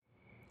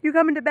You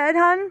coming to bed,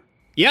 hon?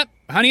 Yep,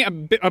 honey,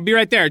 I'll be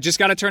right there. Just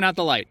gotta turn out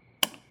the light.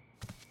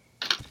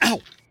 Ow!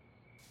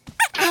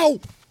 Ow! Ow!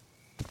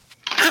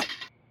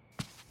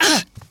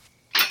 Ah!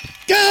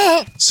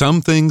 Ah!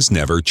 Some things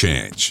never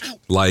change.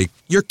 Like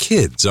your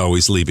kids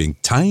always leaving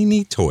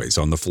tiny toys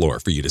on the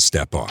floor for you to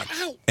step on.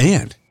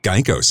 And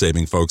Geico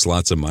saving folks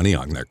lots of money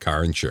on their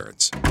car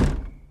insurance.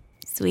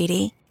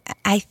 Sweetie,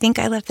 I think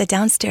I left the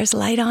downstairs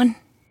light on.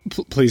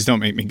 Please don't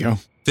make me go.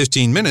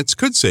 15 minutes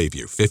could save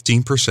you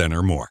 15%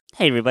 or more.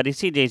 Hey everybody,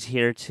 CJ's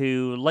here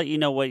to let you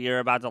know what you're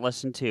about to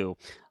listen to.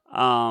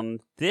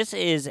 This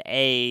is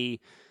a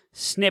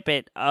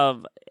snippet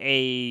of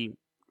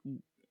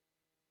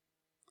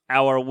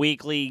our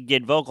weekly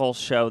Get Vocal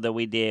show that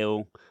we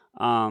do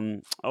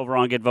over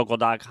on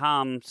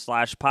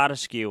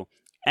getvocal.com/Potaskew.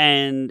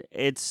 And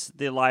it's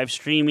the live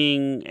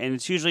streaming, and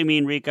it's usually me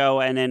and Rico,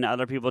 and then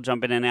other people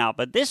jump in and out.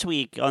 But this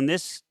week, on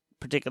this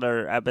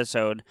particular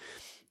episode,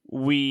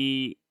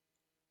 we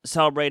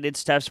celebrated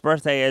Steph's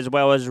birthday, as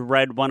well as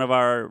read one of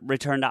our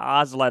Return to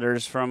Oz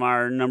letters from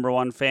our number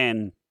one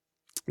fan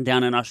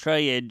down in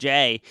Australia,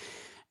 Jay.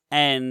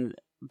 And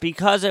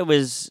because it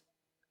was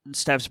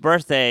Steph's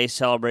birthday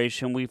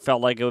celebration, we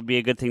felt like it would be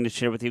a good thing to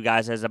share with you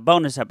guys as a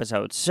bonus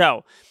episode.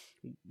 So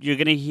you're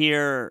going to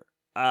hear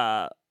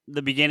the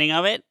beginning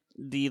of it,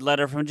 the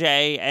letter from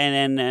Jay,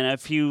 and then a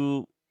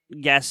few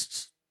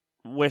guests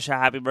wish a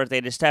happy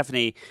birthday to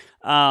Stephanie.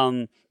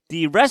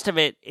 The rest of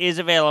it is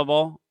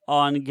available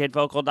on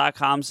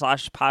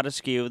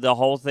getvocal.com/Potaskew, the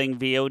whole thing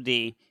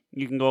VOD.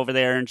 You can go over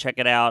there and check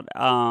it out.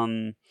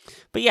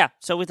 But yeah,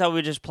 so we thought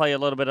we'd just play a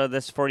little bit of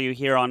this for you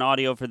here on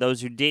audio for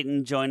those who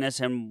didn't join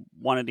us and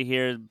wanted to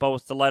hear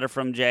both the letter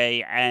from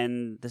Jay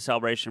and the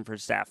celebration for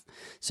Steph.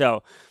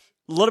 So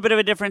a little bit of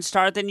a different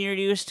start than you're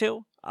used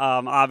to.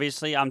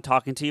 Obviously, I'm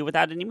talking to you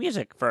without any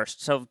music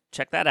first, so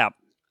check that out.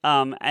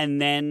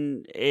 And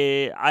then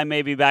I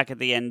may be back at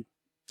the end.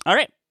 All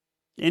right.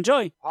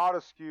 Enjoy.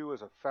 Potaskew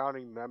is a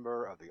founding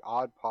member of the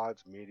Odd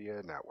Pods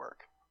Media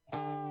Network.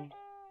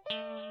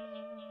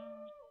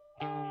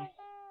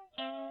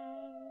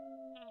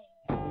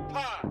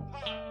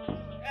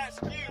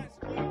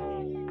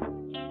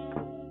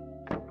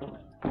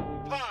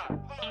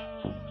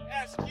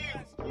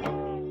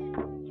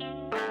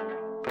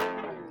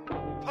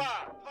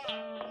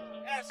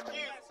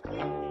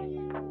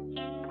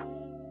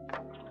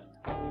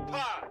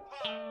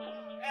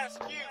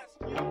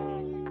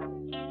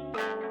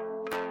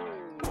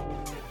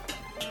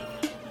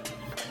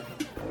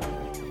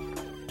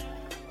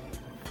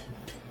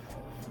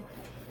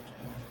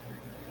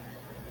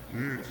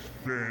 It's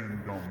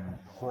Fandom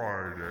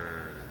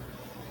Friday.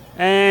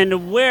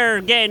 And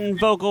we're getting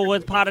vocal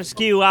with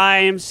Potaskew. I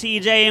am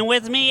CJ, and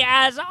with me,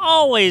 as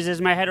always,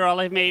 is my hetero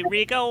life mate,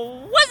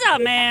 Rico. What's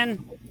up,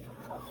 man?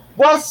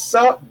 What's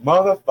up,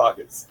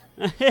 motherfuckers?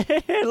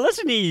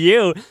 Listen to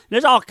you.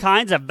 There's all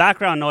kinds of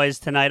background noise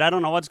tonight. I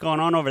don't know what's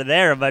going on over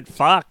there, but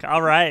fuck.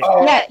 All right.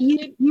 Yeah,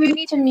 you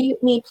need to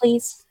mute me,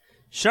 please.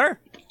 Sure.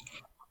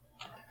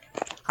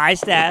 Hi,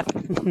 Steph.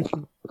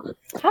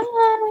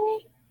 Hi.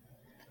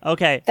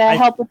 Okay. That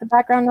help with the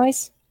background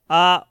noise?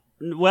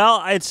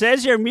 Well, it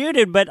says you're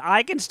muted, but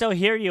I can still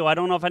hear you. I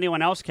don't know if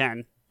anyone else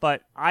can,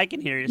 but I can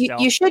hear you still.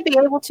 You should be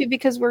able to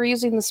because we're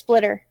using the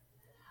splitter.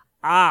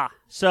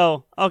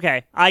 So,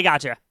 okay, I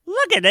gotcha.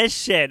 Look at this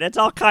shit. It's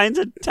all kinds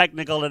of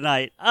technical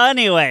tonight.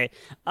 Anyway,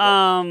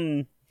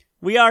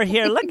 we are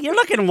here. Look, you're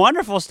looking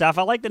wonderful, Steph.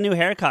 I like the new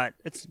haircut.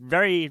 It's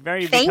very,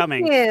 very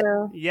becoming. Thank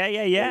you.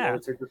 Yeah.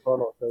 Take your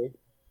phone off, okay?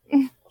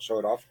 I'll show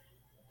it off.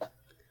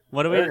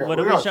 What do we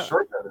show?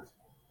 Short that is.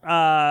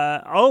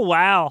 Oh,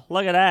 wow.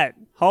 Look at that.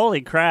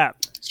 Holy crap.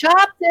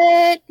 Chopped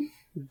it.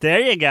 There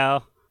you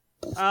go.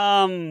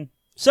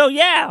 So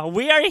yeah,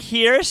 we are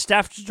here.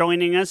 Steph's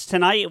joining us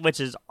tonight,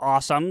 which is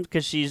awesome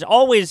because she's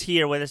always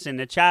here with us in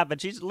the chat.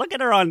 But look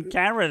at her on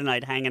camera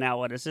tonight, hanging out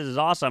with us. This is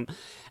awesome.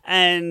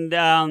 And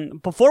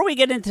before we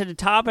get into the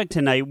topic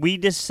tonight, we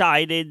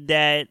decided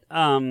that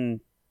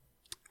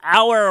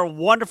our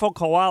wonderful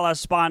koala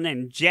spawn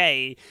and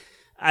Jay,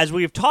 as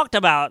we've talked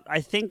about, I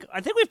think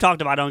we've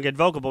talked about it on Get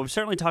Vocal, but we've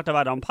certainly talked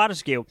about it on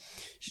Potaskew,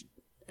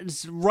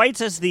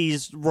 writes us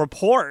these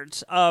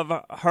reports of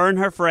her and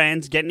her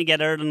friends getting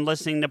together and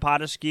listening to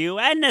Potaskew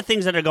and the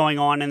things that are going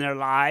on in their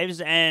lives,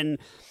 and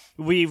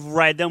we've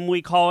read them.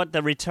 We call it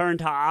the Return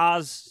to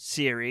Oz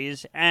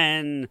series,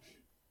 and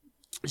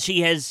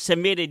she has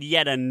submitted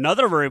yet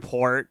another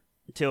report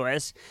to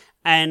us,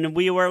 and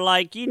we were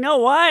like, you know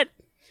what?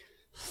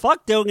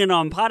 Fuck doing it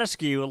on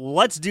Potaskew.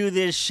 Let's do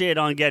this shit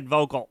on Get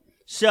Vocal.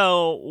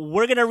 So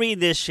we're going to read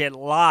this shit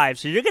live.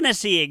 So you're going to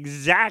see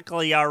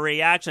exactly our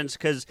reactions,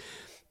 because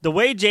the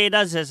way Jay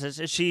does this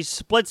is she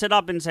splits it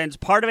up and sends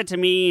part of it to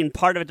me and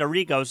part of it to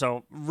Rico.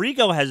 So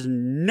Rico has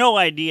no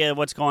idea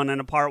what's going on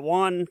in part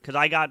one, because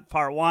I got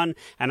part one,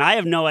 and I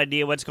have no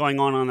idea what's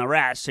going on the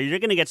rest. So you're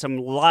going to get some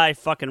live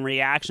fucking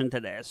reaction to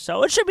this.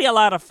 So it should be a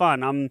lot of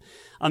fun.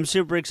 I'm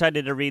super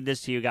excited to read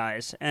this to you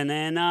guys. And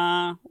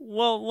then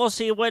we'll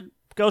see what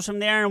goes from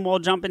there, and we'll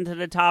jump into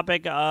the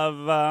topic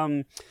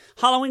of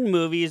Halloween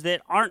movies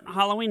that aren't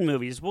Halloween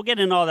movies. We'll get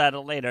into all that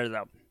later,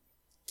 though.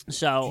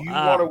 So, do you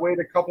want to wait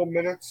a couple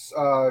minutes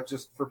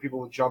just for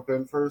people to jump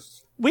in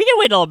first? We can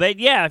wait a little bit,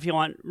 yeah, if you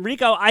want.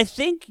 Rico, I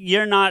think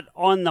you're not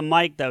on the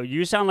mic, though.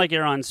 You sound like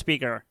you're on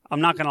speaker.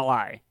 I'm not going to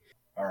lie.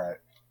 All right.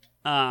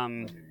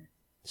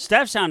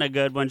 Steph sounded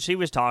good when she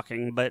was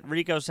talking, but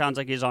Rico sounds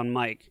like he's on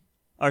mic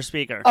or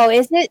speaker. Oh,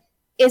 is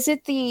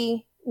it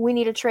the we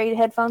need to trade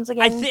headphones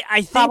again?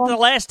 I think the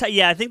last time,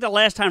 I think the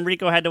last time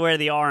Rico had to wear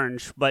the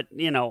orange, but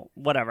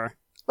whatever.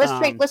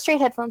 Let's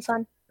trade headphones,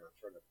 son.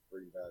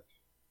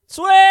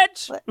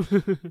 Switch!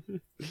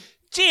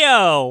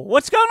 Gio,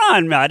 what's going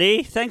on,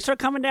 buddy? Thanks for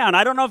coming down.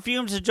 I don't know if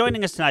Fumes is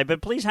joining us tonight, but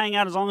please hang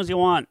out as long as you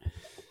want.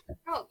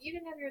 Oh, you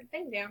didn't have your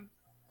thing down.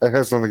 It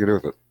has nothing to do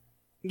with it.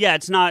 Yeah,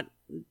 it's not.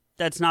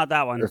 That's not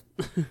that one.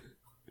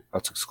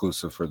 That's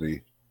exclusive for the...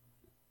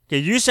 Okay,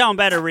 you sound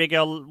better,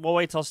 Rico. We'll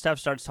wait till Steph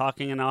starts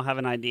talking, and I'll have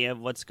an idea of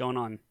what's going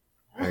on.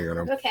 Hang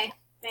on. Okay,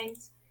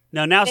 thanks.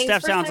 No, now Thanks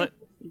Steph for sounds saying-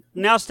 like...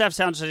 Now Steph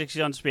sounds like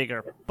she's on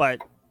speaker,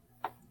 but...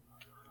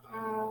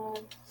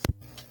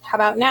 How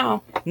about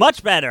now?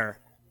 Much better.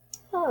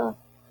 Oh.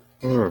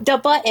 The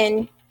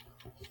button.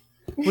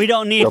 We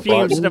don't need The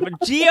Fumes to... button.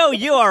 Gio,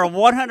 you are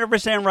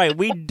 100% right.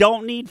 We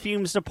don't need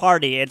Fumes to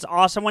party. It's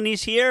awesome when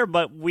he's here,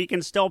 but we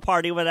can still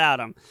party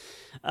without him.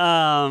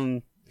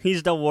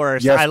 He's the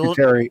worst. Yes,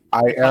 Terry,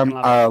 I am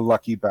love a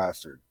lucky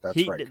bastard.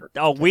 That's right, Kurt.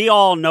 Oh, we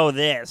all know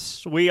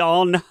this. We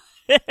all know.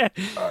 yeah.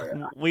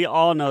 We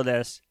all know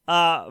this.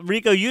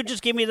 Rico, you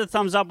just give me the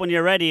thumbs up when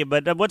you're ready,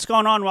 but what's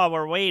going on while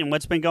we're waiting?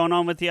 What's been going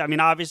on with you? I mean,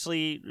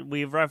 obviously,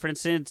 we've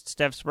referenced it.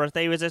 Steph's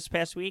birthday was this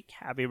past week.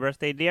 Happy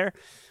birthday, dear.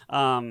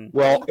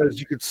 Well, as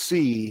you can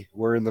see,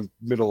 we're in the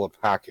middle of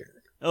packing.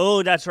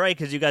 Oh, that's right,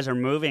 because you guys are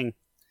moving.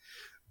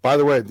 By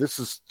the way, this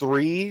is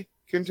 3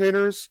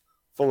 containers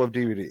full of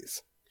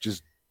DVDs.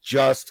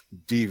 Just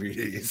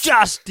DVDs.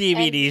 Just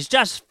DVDs,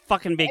 just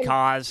fucking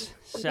because.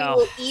 We So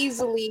will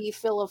easily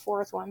fill a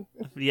 4th one.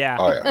 yeah,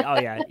 Oh,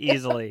 yeah,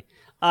 easily.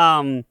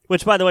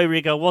 Which, by the way,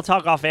 Rico, we'll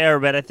talk off air,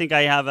 but I think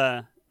I have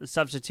a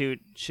substitute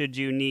should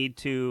you need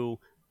to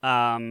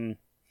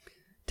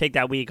take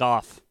that week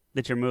off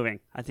that you're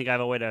moving. I think I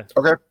have a way to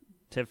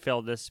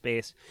fill this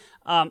space.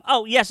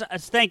 Oh yes,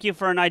 thank you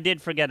and I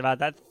did forget about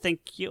that.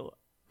 Thank you.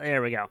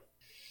 There we go.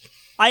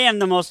 I am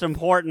the most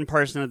important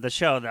person at the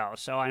show, though,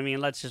 so I mean,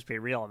 let's just be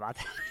real about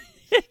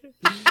that.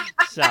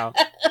 So,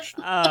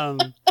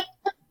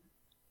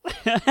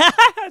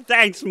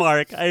 thanks,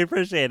 Mark. I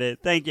appreciate it.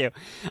 Thank you.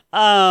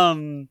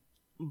 And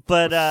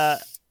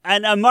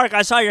Mark,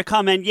 I saw your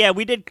comment. Yeah,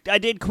 I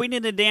did Queen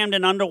of the Damned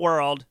and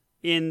Underworld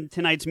in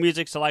tonight's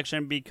music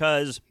selection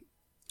because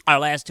our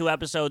last 2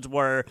 episodes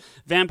were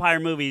vampire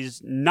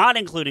movies, not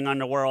including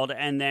Underworld,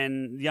 and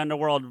then the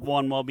Underworld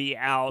one will be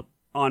out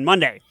on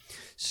Monday.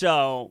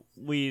 So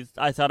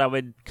I thought I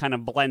would kind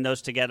of blend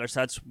those together. So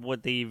that's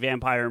what the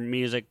vampire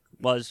music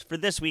was for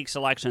this week's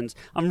selections.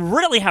 I'm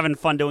really having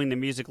fun doing the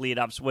music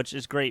lead-ups, which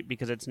is great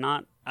because it's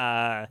not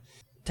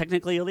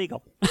technically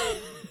illegal.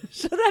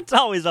 So that's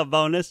always a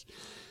bonus.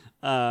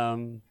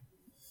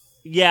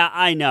 Yeah,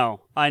 I know,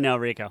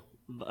 Rico.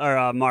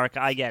 Or Mark,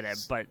 I get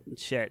it, but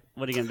shit,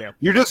 what are you gonna do?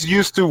 You're just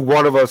used to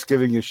one of us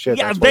giving you shit.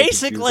 Yeah,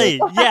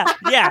 basically,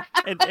 yeah.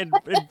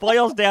 It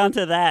boils down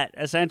to that,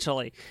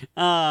 essentially.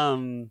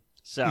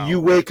 So you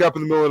wake up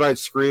in the middle of the night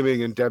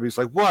screaming, and Debbie's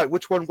like, "What?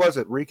 Which one was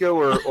it, Rico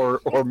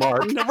or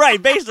Mark?"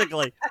 Right,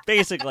 basically.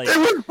 It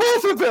was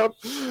both of them.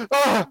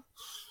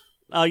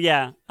 Oh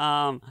yeah.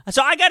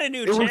 So I got a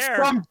new chair. It was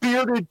some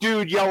bearded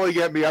dude yelling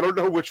at me. I don't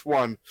know which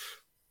one.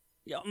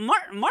 Yeah,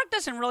 Mark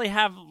doesn't really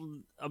have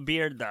a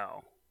beard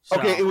though. So.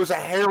 Okay, it was a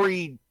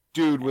hairy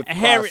dude with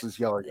glasses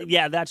yelling at me.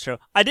 Yeah, that's true.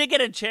 I did get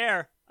a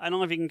chair. I don't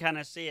know if you can kind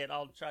of see it.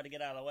 I'll try to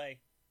get out of the way.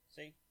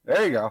 See?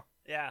 There you go.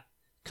 Yeah.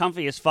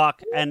 Comfy as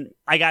fuck. And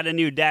I got a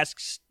new desk.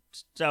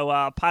 So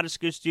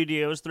Potascoo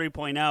Studios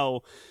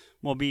 3.0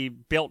 will be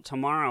built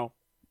tomorrow.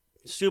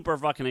 Super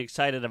fucking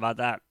excited about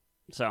that.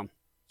 So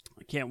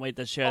I can't wait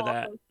to share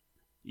that.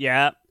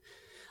 Yeah.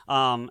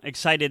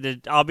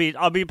 Excited to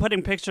I'll be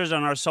putting pictures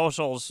on our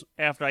socials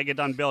after I get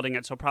done building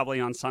it, so probably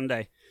on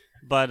Sunday.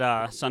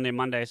 But Sunday,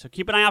 Monday. So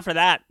keep an eye out for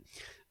that.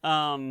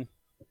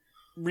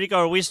 Rico,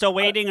 are we still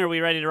waiting or are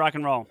we ready to rock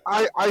and roll?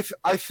 I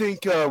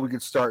think we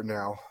could start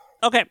now.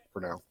 Okay.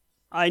 For now.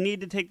 I need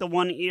to take the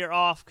one ear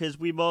off because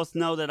we both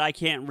know that I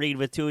can't read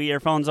with 2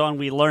 earphones on.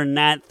 We learned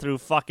that through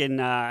fucking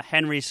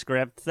Henry's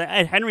script.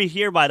 Henry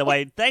here, by the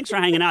way. Thanks for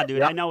hanging out, dude.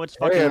 Yep. I know it's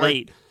fucking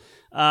late.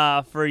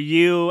 For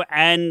you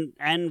and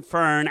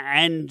Fern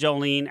and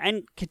Jolene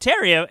and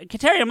Kateria.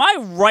 Kateria, am I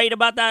right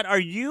about that? Are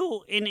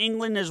you in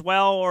England as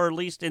well, or at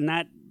least in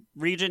that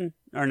region?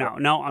 Or no?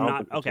 No, I'm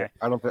not. Okay.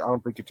 I don't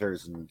think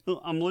Kateria's in.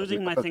 I'm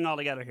losing my thing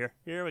altogether here.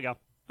 Here we go.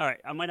 All right.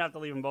 I might have to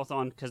leave them both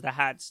on because the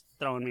hat's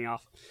throwing me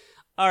off.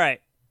 All right.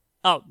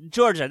 Oh,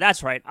 Georgia.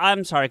 That's right.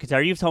 I'm sorry,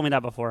 Kateria. You've told me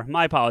that before.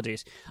 My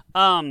apologies.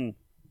 In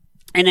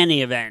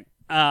any event,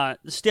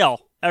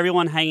 still,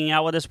 everyone hanging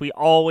out with us, we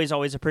always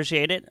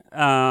appreciate it.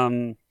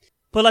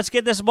 But let's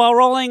get this ball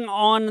rolling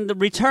on the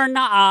Return to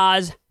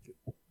Oz.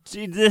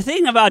 See, the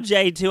thing about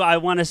Jay, too, I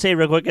want to say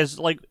real quick is,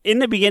 like, in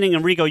the beginning,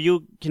 and Rico,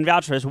 you can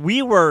vouch for this,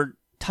 we were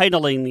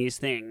titling these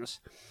things.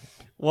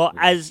 Well,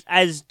 as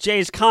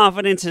Jay's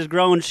confidence has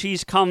grown,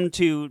 she's started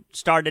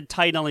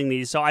titling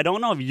these. So I don't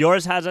know if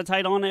yours has a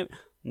title on it.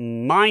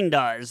 Mine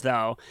does,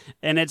 though.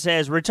 And it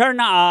says, Return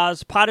to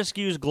Oz, Pot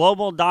Askew's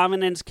Global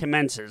Dominance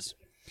Commences.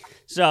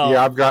 So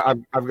Yeah, I've got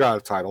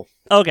a title.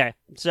 Okay,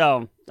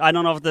 so I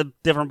don't know if the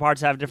different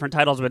parts have different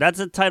titles, but that's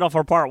the title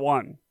for part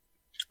 1.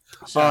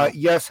 So,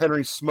 Yes,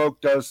 Henry Smoke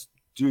does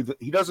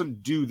he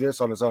doesn't do this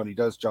on his own. He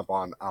does jump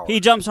on ours. he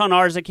jumps on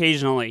ours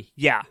occasionally,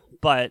 yeah,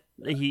 but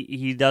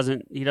he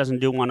doesn't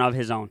do one of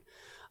his own.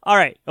 All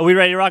right, are we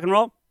ready to rock and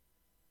roll?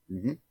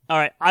 Mm-hmm. All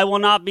right, I will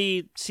not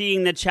be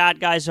seeing the chat,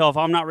 guys, so if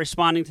I'm not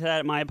responding to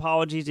that, my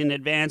apologies in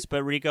advance,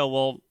 but Rico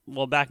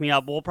will back me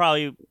up. We'll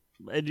probably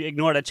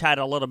ignore the chat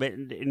a little bit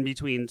in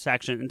between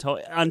sections,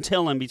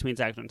 until in between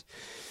sections.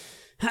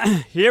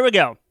 Here we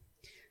go.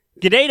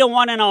 G'day to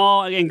one and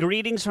all, and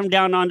greetings from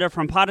down under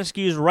from Pot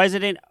Askew's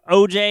resident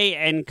OJ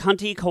and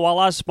Cunty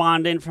Koala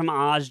Spondent from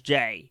Oz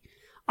J.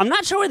 I'm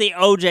not sure where the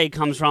OJ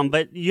comes from,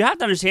 but you have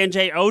to understand,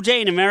 Jay,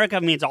 OJ in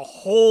America means a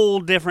whole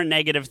different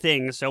negative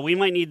thing, so we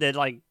might need to,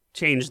 like,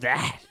 change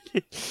that.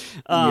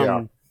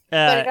 Yeah.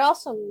 But it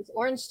also means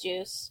orange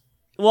juice.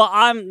 Well,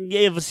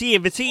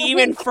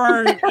 even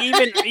Fern,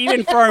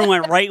 even Fern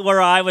went right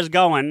where I was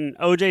going,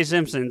 OJ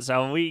Simpson.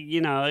 So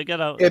I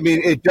gotta. I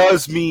mean, it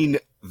does mean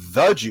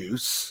the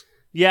juice.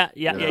 Yeah.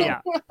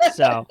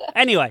 So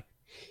anyway,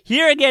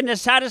 here again to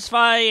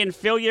satisfy and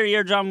fill your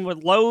eardrum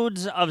with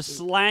loads of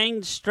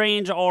slanged,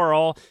 strange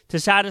oral to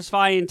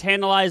satisfy and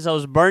tantalize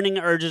those burning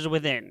urges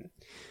within.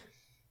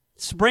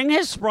 Spring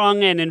has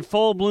sprung in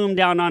full bloom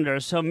down under,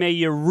 so may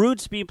your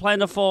roots be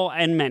plentiful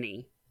and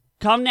many.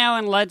 Come now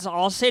and let's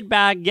all sit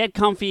back, get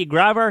comfy,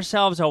 grab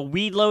ourselves a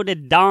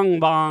weed-loaded dong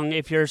bong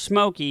if you're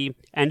smoky,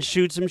 and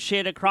shoot some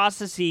shit across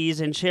the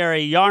seas and share a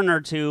yarn or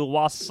two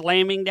while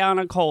slamming down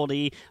a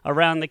coldie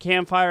around the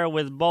campfire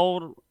with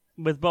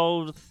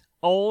both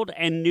old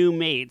and new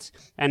mates.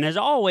 And as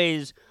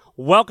always,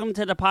 welcome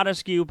to the Pot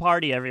Askew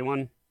party,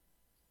 everyone.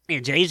 Yeah,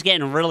 Jay's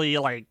getting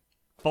really,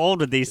 bold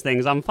with these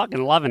things. I'm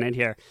fucking loving it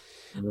here.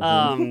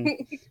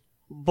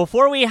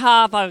 Before we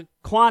hop a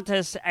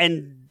Qantas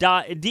and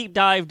deep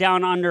dive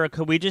down under,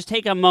 could we just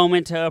take a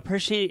moment to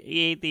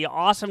appreciate the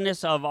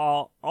awesomeness of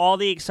all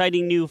the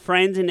exciting new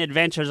friends and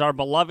adventures our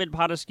beloved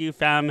Pot Askew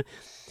fam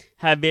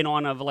have been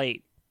on of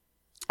late?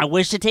 I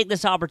wish to take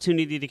this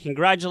opportunity to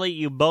congratulate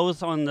you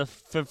both on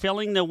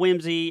fulfilling a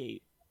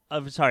whimsy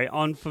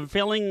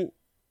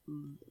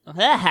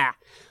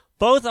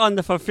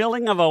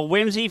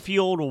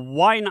fueled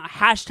why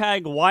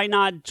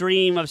not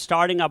dream of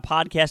starting a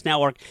podcast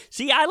network.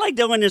 See, I like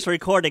doing this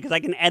recording because I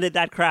can edit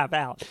that crap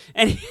out.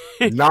 And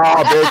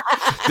Nah,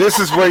 bitch. This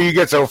is where you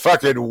get to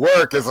fucking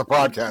work as a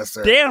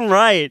podcaster. Damn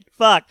right.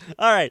 Fuck.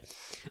 All right.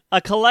 A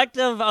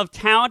collective of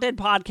talented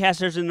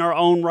podcasters in their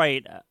own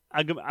right,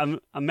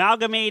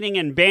 amalgamating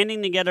and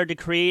banding together to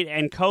create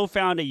and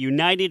co-found a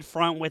united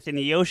front within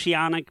the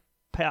oceanic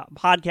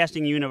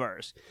podcasting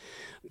universe,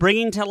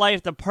 bringing to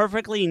life the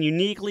perfectly and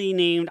uniquely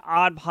named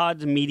Odd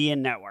Pods Media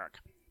Network.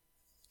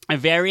 A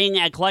varying,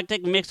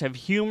 eclectic mix of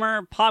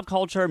humor, pop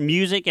culture,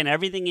 music, and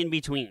everything in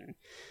between.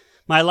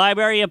 My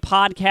library of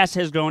podcasts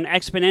has grown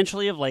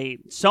exponentially of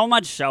late, so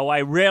much so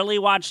I rarely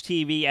watch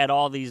TV at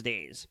all these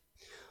days.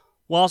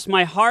 Whilst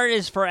my heart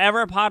is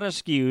forever Pot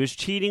Askew's,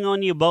 cheating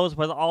on you both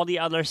with all the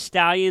other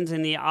stallions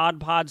in the Odd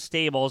Pod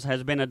stables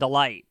has been a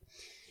delight.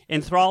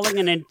 Enthralling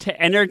and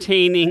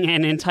entertaining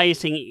and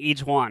enticing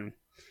each one.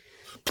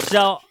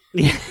 So,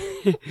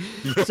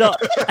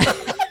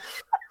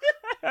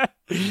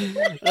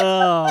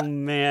 oh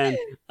man.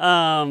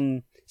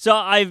 So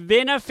I've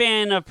been a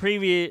fan of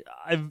previously,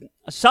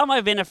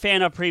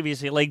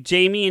 like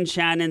Jamie and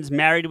Shannon's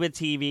Married with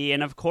TV,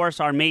 and of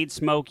course our mate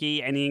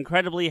Smokey, and the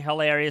incredibly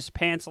hilarious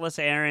Pantsless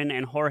Aaron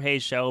and Jorge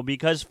show,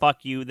 because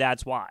fuck you,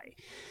 that's why.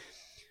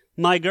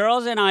 My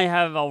girls and I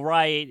have a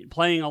riot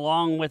playing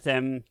along with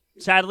them.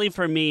 Sadly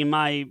for me,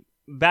 my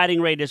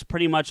batting rate is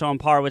pretty much on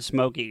par with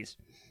Smokey's.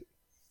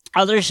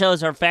 Other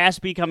shows are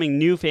fast becoming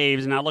new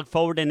faves, and I look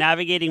forward to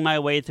navigating my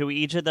way through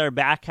each of their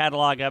back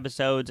catalog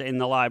episodes in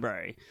the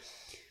library.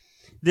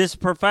 This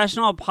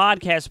professional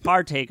podcast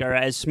partaker,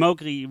 as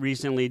Smokey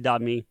recently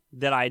dubbed me,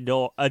 that I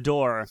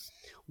adore,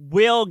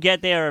 will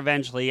get there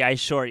eventually, I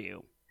assure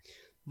you.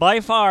 By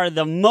far,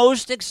 the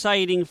most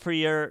exciting for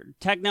your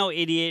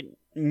techno-idiot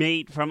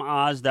mate from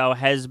Oz, though,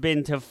 has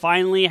been to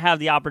finally have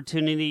the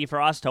opportunity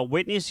for us to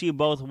witness you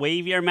both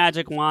wave your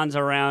magic wands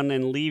around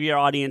and leave your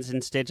audience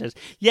in stitches.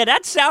 Yeah,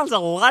 that sounds a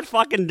lot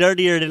fucking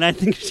dirtier than I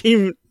think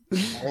she...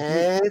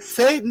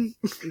 Satan.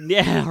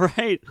 Yeah,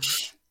 right.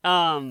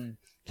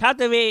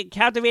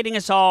 Captivating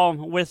us all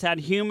with that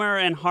humor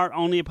and heart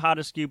only Pot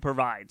Askew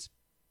provides.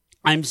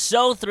 I'm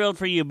so thrilled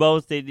for you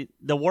both that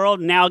the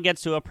world now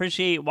gets to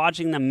appreciate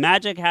watching the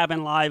magic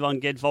happen live on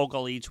Get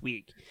Vocal each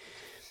week.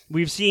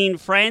 We've seen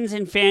friends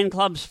and fan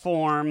clubs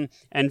form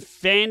and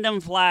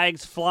fandom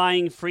flags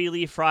flying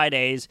freely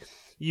Fridays.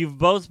 You've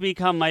both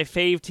become my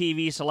fave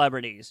TV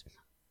celebrities.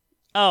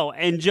 Oh,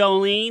 and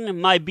Jolene,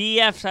 my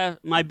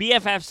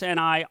BFFs and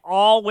I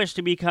all wish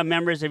to become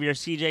members of your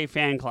CJ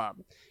fan club.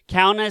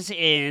 Count us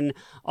in,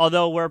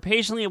 although we're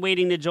patiently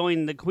waiting to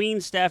join the Queen,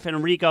 Steph,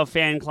 and Rico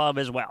fan club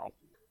as well.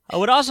 I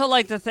would also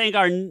like to thank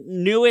our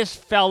newest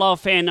fellow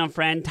fandom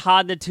friend,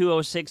 Todd the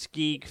 206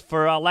 Geek,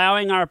 for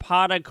allowing our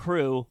Poda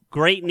crew,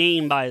 great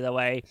name by the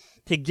way,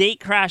 to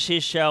gate crash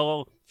his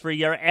show for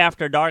your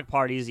After Dark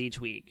parties each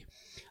week,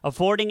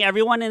 affording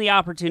everyone the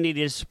opportunity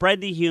to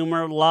spread the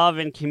humor, love,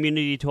 and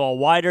community to a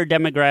wider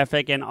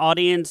demographic and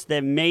audience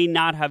that may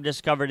not have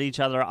discovered each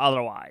other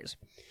otherwise.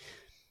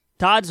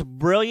 Todd's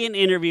brilliant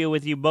interview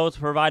with you both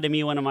provided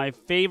me one of my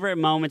favorite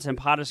moments in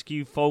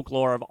Potaskew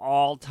folklore of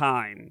all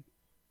time.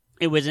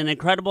 It was an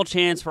incredible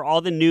chance for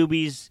all the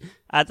newbies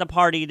at the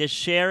party to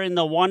share in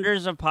the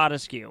wonders of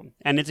Potaskew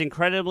and its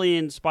incredibly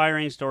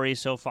inspiring story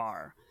so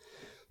far.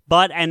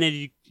 But, and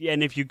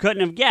if you couldn't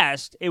have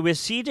guessed, it was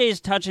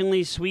CJ's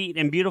touchingly sweet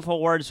and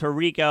beautiful words for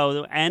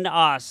Rico and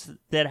us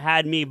that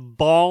had me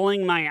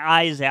bawling my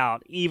eyes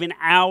out, even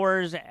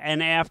hours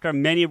and after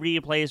many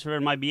replays for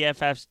my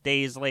BFFs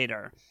days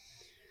later.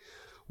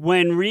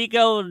 When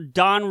Rico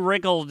Don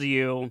Rickled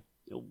you,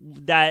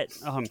 that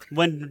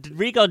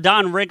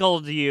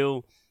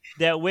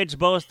which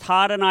both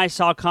Todd and I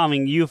saw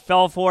coming, you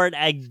fell for it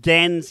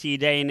again,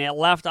 CJ, and it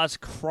left us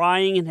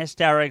crying in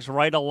hysterics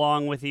right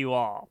along with you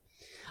all.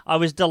 I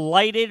was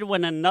delighted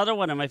when another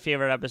of my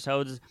favorites,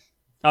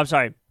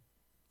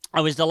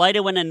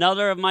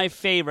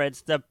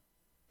 the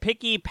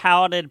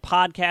picky-pouted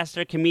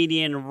podcaster,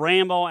 comedian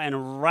Rambo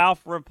and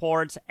Ralph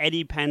Reports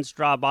Eddie Pence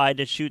dropped by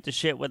to shoot the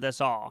shit with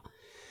us all.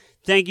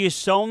 Thank you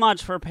so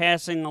much for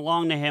passing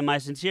along to him my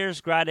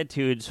sincerest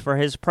gratitudes for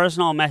his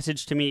personal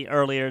message to me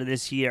earlier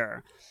this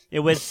year.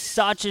 It was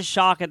such a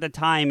shock at the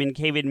time and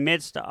came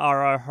amidst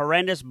our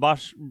horrendous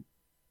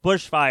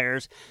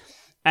bushfires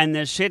and the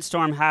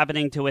shitstorm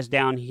happening to us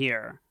down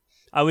here.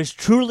 I was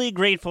truly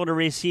grateful to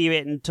receive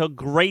it and took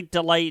great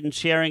delight in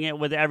sharing it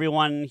with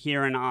everyone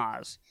here in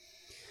Oz.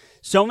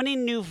 So many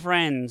new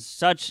friends,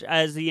 such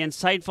as the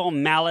insightful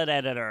Mallet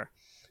Editor,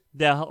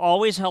 the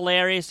always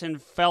hilarious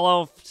and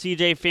fellow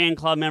CJ fan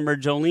club member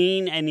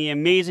Jolene, and the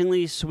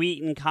amazingly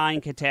sweet and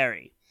kind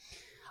Kateri.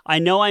 I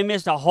know I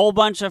missed a whole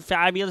bunch of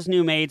fabulous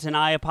new mates, and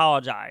I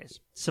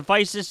apologize.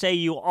 Suffice to say,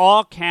 you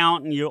all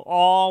count, and you're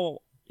all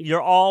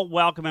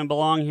welcome and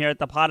belong here at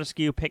the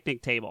Potaskew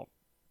picnic table.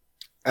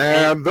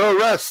 And the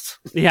rest.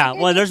 Yeah,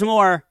 well, there's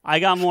more. I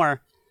got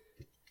more.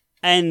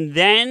 And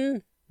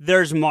then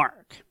there's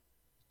Mark.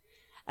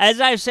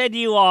 As I've said to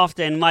you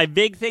often, my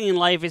big thing in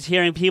life is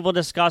hearing people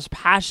discuss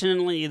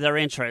passionately their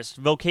interests,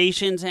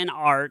 vocations, and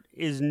art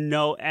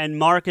and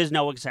Mark is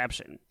no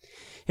exception.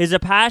 His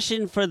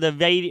passion for the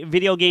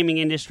video gaming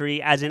industry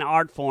as an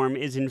art form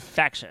is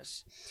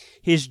infectious.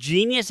 His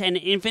genius and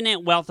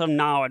infinite wealth of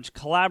knowledge,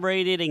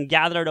 collaborated and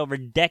gathered over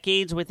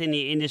decades within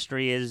the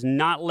industry, is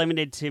not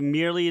limited to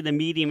merely the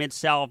medium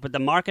itself, but the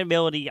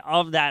marketability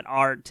of that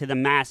art to the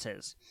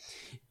masses.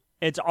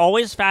 It's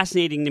always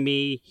fascinating to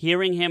me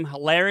hearing him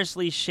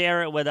hilariously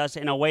share it with us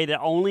in a way that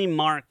only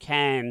Mark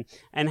can,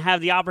 and have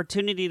the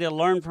opportunity to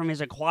learn from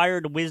his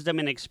acquired wisdom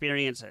and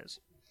experiences.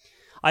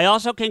 I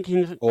also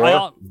can...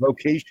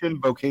 vocation.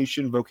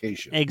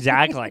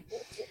 Exactly.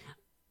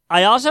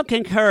 I also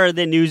concur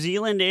that New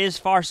Zealand is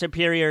far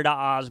superior to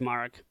Oz,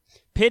 Mark.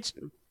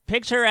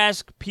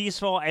 Picturesque,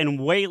 peaceful, and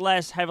way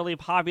less heavily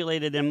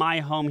populated than my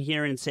home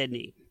here in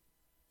Sydney.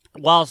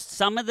 While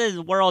some of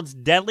the world's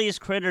deadliest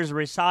critters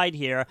reside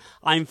here,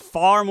 I'm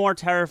far more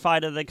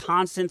terrified of the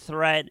constant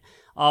threat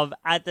of,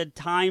 at the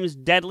times,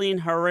 deadly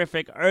and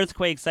horrific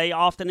earthquakes they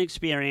often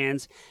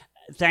experience,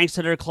 thanks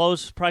to their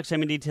close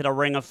proximity to the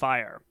Ring of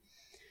Fire.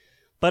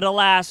 But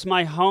alas,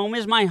 my home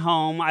is my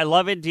home. I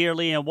love it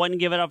dearly and wouldn't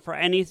give it up for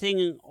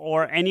anything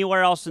or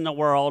anywhere else in the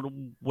world,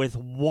 with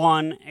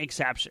one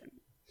exception.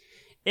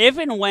 If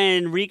and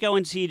when Rico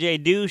and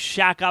CJ do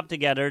shack up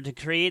together to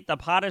create the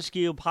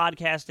Potaskew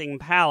Podcasting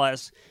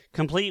Palace,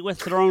 complete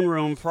with throne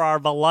room for our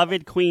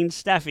beloved Queen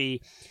Steffi,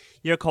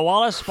 your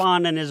koala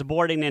spondon is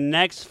boarding the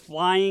next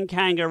flying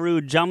kangaroo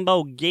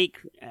jumbo gate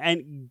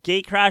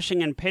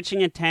crashing and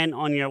pitching a tent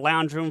on your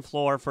lounge room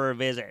floor for a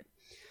visit.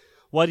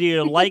 Whether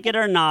you like it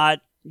or not,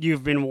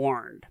 you've been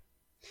warned.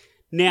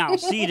 Now,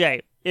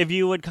 CJ, if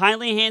you would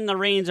kindly hand the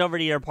reins over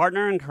to your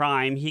partner in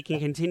crime, he can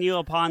continue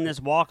upon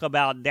this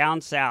walkabout down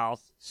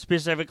south,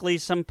 specifically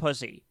some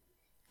pussy.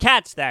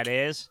 Cats, that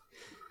is.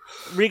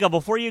 Rico,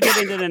 before you get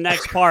into the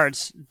next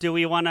parts, do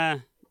we want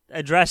to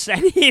address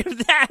any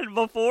of that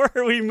before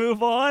we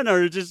move on,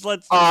 or just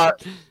let's...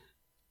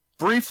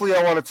 Briefly,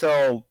 I want to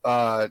tell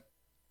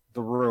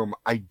the room,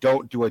 I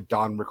don't do a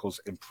Don Rickles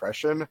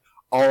impression.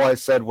 All I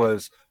said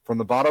was, from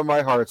the bottom of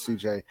my heart,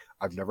 CJ,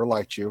 I've never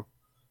liked you.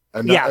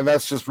 And, and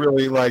that's just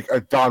really like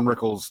a Don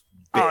Rickles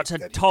bit. Oh, it's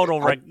a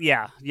total...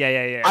 Yeah.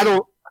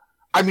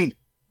 I mean,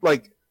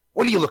 like,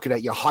 what are you looking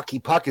at? Your hockey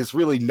puck is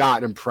really not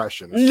an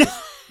impression.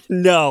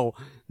 No.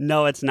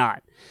 No, it's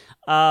not.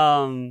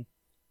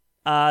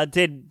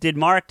 Did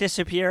Mark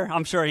disappear?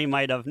 I'm sure he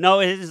might have. No,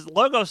 his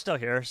logo's still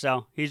here,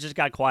 so he just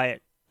got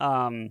quiet.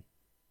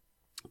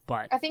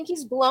 But I think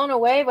he's blown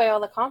away by all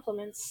the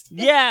compliments.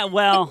 yeah,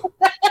 well,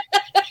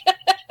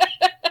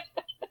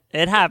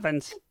 it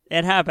happens.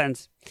 It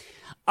happens.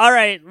 All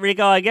right,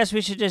 Rico, I guess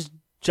we should just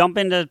jump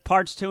into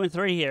parts 2 and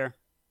 3 here.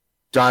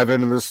 Dive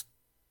into this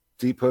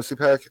deep pussy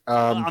pack.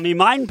 I mean,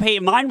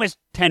 mine was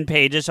 10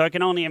 pages, so I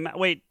can only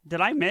wait.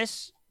 Did I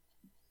miss?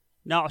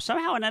 No,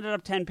 somehow it ended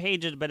up 10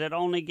 pages, but it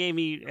only gave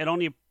me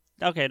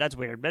Okay, that's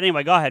weird. But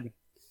anyway, go ahead.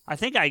 I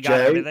think I got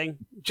everything.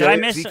 Did I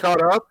miss? Is he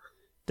caught up?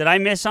 Did I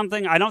miss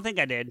something? I don't think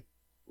I did.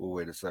 Oh,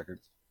 wait a second.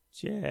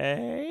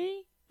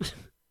 Jay?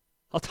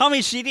 Well, tell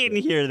me she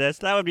didn't hear this.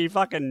 That would be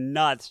fucking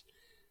nuts.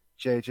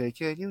 JJ,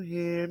 can you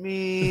hear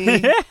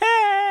me?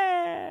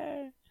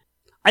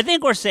 I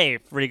think we're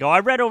safe, Rico. I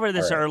read over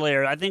this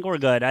earlier. I think we're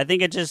good. I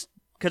think it just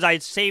because I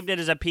saved it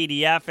as a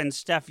PDF, and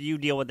Steph, you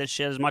deal with this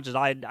shit as much as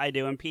I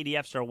do, and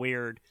PDFs are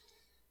weird.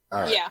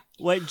 All right. Yeah.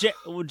 Wait,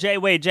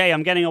 Jay,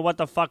 I'm getting a what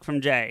the fuck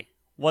from Jay.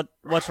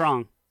 What's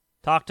wrong?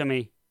 Talk to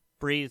me.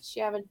 Breathe.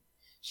 She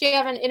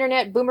having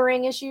internet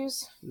boomerang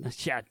issues?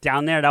 Yeah,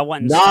 down there, that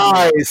wasn't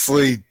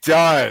Nicely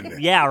done.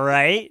 Yeah,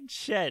 right?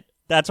 Shit.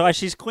 That's why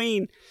she's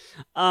queen.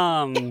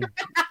 No,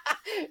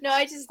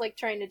 I just like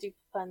trying to do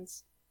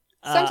puns.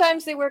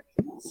 Sometimes they work,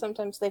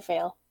 sometimes they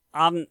fail.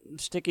 I'm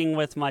sticking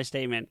with my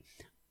statement.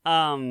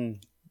 Okay,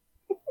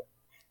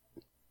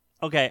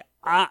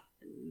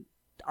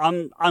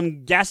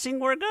 I'm guessing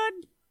we're good.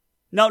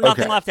 No,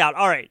 nothing left out.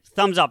 All right,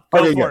 thumbs up.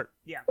 Go for it.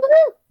 Yeah.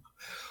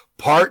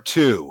 Part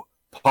 2,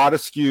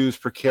 Potaskew's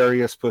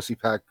Precarious Pussy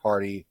Pack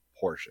Party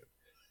portion.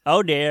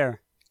 Oh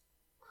dear.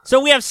 So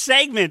we have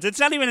segments. It's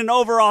not even an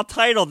overall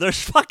title.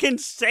 There's fucking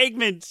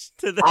segments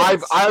to this. I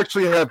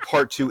actually have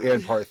part 2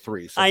 and part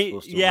 3. So I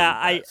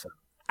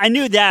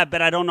knew that,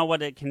 but I don't know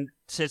what it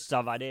consists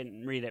of. I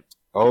didn't read it.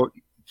 Oh,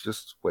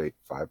 just wait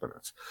 5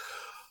 minutes.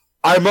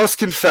 I must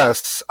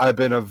confess, I've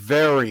been a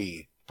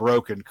very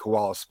broken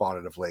koala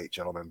spotted of late,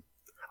 gentlemen.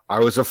 I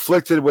was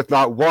afflicted with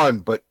not 1,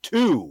 but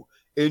 2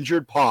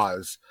 injured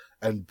paws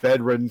and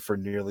bedridden for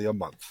nearly a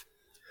month.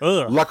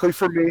 Ugh. Luckily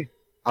for me,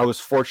 I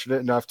was fortunate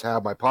enough to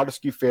have my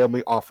Potaskew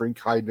family offering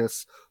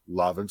kindness,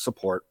 love, and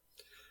support.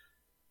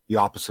 The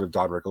opposite of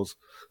Don Rickles.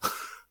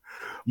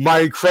 My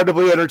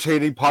incredibly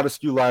entertaining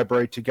Potaskew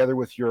library, together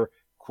with your,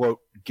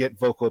 quote, get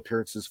vocal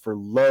appearances for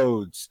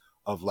loads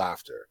of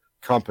laughter,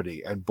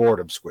 company, and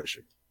boredom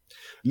squishing.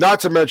 Not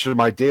to mention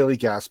my daily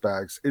gas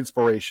bags,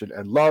 inspiration,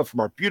 and love from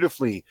our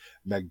beautifully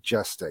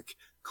majestic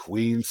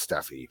Queen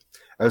Steffi,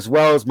 as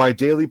well as my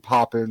daily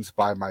pop-ins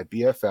by my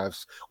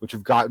BFFs, which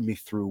have gotten me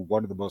through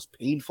one of the most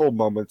painful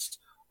moments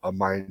of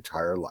my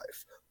entire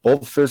life,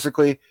 both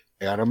physically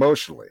and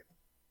emotionally.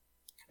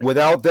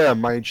 Without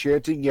them, my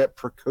enchanting yet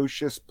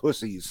precocious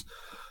pussies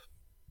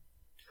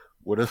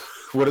would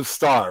have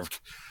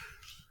starved.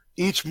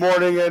 Each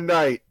morning and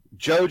night,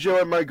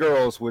 JoJo and my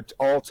girls would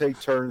all take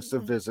turns to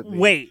visit me.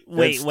 Wait.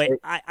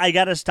 I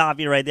gotta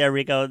stop you right there,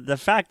 Rico. The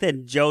fact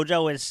that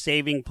JoJo is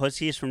saving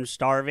pussies from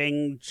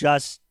starving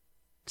just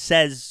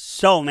says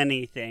so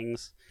many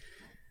things.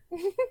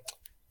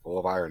 Full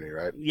of irony,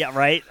 right? Yeah,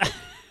 right?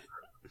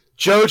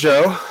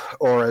 JoJo,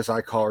 or as I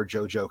call her,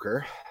 Jo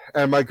Joker,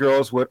 and my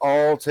girls would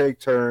all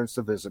take turns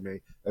to visit me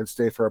and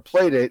stay for a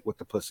play date with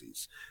the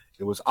pussies.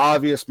 It was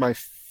obvious my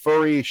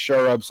furry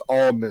cherubs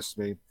all missed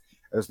me,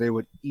 as they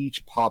would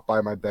each pop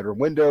by my bedroom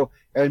window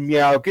and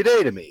meow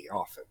g'day to me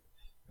often,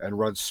 and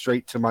run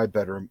straight to my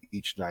bedroom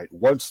each night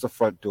once the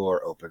front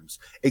door opens,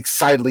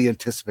 excitedly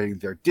anticipating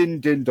their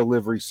din-din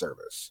delivery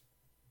service.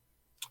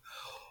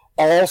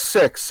 All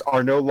 6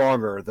 are no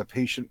longer the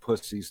patient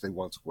pussies they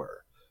once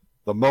were.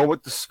 The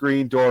moment the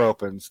screen door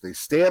opens, they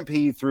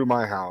stampede through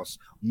my house,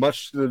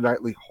 much to the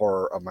nightly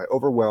horror of my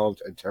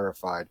overwhelmed and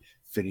terrified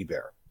Fitty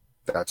Bear.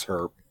 That's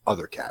her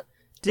other cat.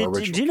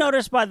 Did you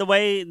notice, by the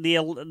way,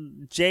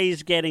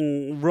 Jay's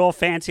getting real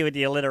fancy with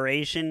the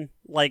alliteration?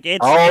 Like she's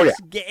trying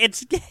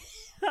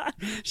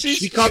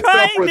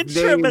to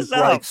trip us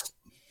up.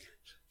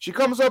 She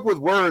comes up with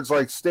words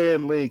like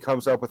Stan Lee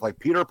comes up with like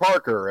Peter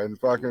Parker and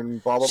fucking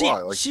blah blah blah.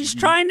 Like, she's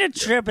trying to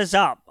trip us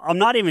up. I'm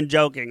not even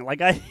joking.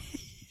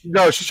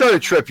 No, she's trying to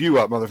trip you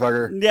up,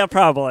 motherfucker. Yeah,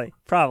 probably.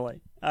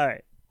 All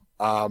right.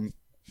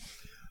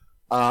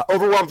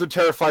 Overwhelmed and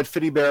terrified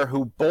Fitty Bear,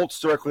 who bolts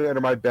directly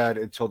under my bed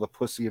until the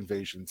pussy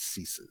invasion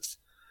ceases.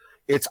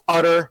 It's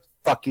utter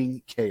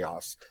fucking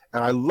chaos,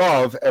 and I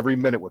love every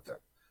minute with them.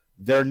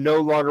 They're no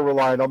longer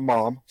relying on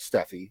Mom,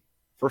 Steffi,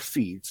 for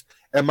feeds,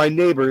 and my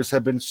neighbors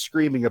have been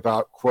screaming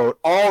about, quote,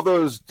 all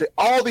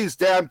these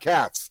damn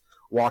cats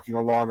walking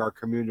along our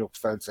communal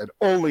fence and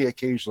only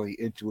occasionally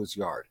into his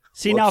yard.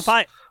 See, now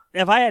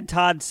if I had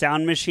Todd's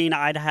sound machine,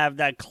 I'd have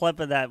that clip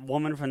of that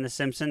woman from The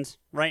Simpsons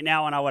right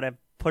now, and I would have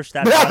pushed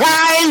that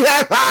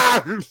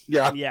button.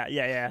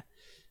 Yeah.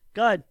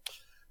 Good.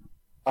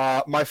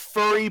 My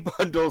furry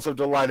bundles of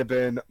delight have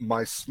been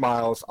my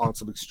smiles on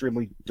some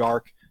extremely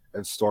dark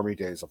and stormy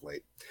days of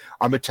late.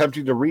 I'm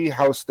attempting to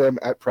rehouse them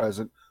at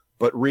present,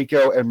 but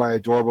Rico and my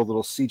adorable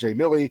little CJ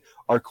Millie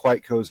are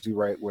quite cozy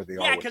right where they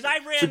are. Yeah, because I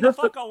ran the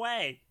fuck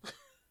away.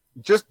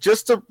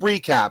 Just to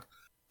recap,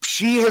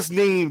 she has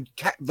named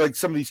like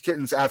some of these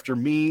kittens after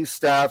me,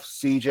 Steph,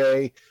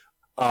 CJ,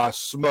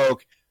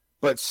 Smoke,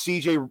 but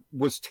CJ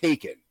was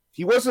taken.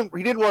 He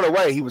didn't run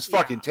away. He was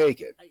fucking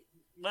taken.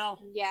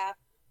 Well, yeah.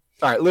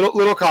 All right,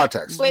 little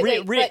context.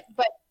 Wait, but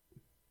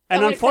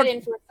and I'm going to cut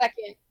in for a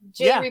second.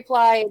 Jay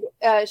replied,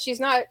 she's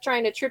not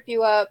trying to trip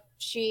you up.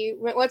 She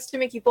wants to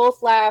make you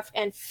both laugh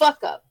and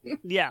fuck up.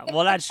 Yeah,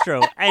 well, that's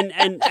true.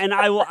 And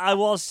I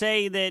will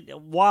say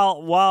that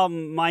while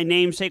my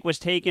namesake was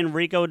taken,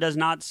 Rico does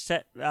not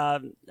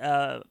have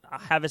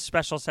a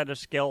special set of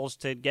skills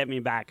to get me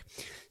back.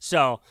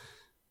 So,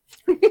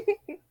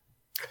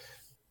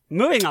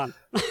 moving on.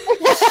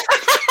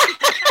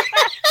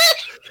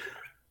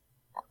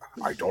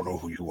 I don't know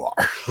who you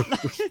are.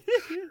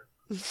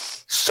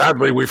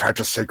 Sadly, we've had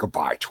to say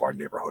goodbye to our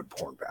neighborhood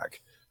porn bag.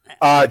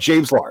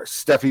 James Lars,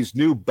 Steffi's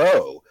new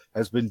beau,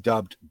 has been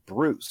dubbed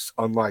Bruce.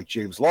 Unlike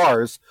James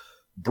Lars,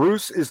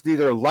 Bruce is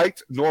neither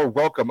liked nor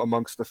welcome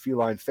amongst the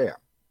feline fam.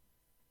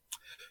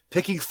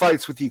 Picking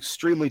fights with the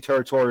extremely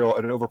territorial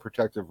and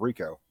overprotective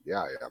Rico,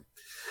 yeah, I am,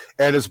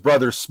 and his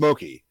brother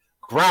Smokey,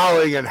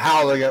 growling and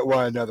howling at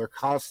one another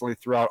constantly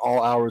throughout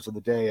all hours of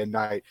the day and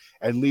night,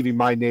 and leaving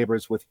my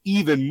neighbors with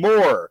even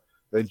more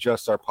than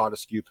just our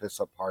Potaskew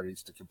piss-up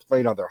parties to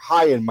complain on their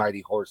high and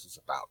mighty horses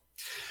about.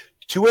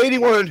 To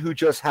anyone who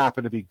just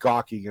happened to be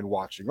gawking and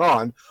watching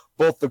on,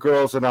 both the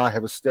girls and I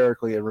have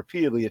hysterically and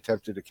repeatedly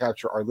attempted to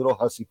capture our little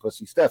hussy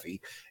pussy Steffi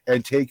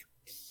and take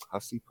her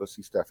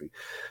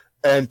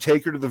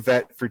to the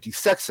vet for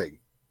desexing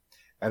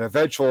and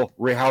eventual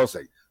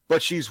rehousing.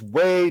 But she's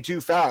way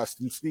too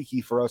fast and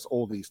sneaky for us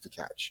oldies to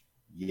catch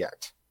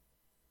yet.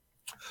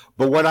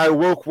 But when I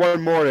woke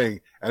one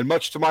morning, and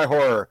much to my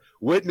horror,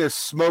 witnessed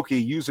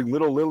Smokey using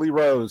little Lily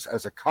Rose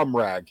as a cum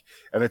rag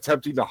and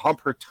attempting to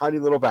hump her tiny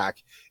little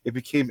back, it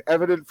became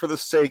evident for the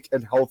sake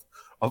and health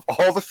of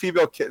all the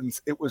female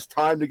kittens, it was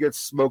time to get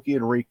Smokey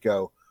and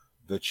Rico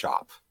the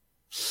chop.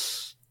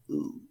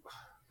 Ooh.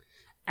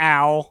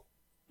 Ow.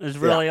 Is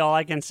really all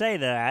I can say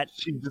to that.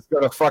 She's just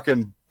gonna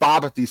fucking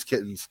bob at these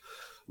kittens.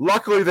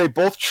 Luckily, they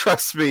both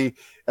trust me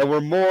and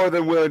were more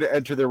than willing to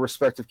enter their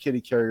respective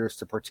kitty carriers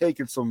to partake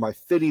in some of my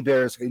Fitty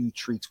Bear's hidden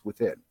treats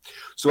within.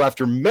 So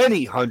after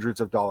many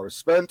hundreds of dollars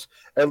spent,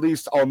 at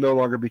least I'll no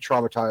longer be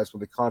traumatized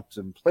with the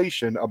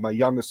contemplation of my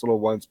youngest little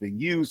ones being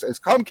used as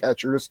cum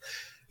catchers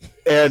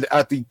and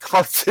at the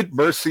constant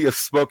mercy of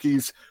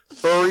Smokey's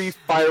furry,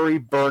 fiery,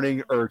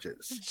 burning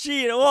urges.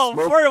 Gee, well,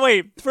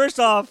 first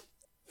off,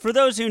 for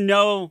those who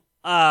know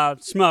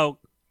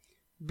Smoke,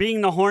 being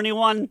the horny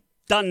one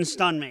doesn't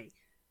stun me.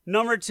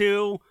 Number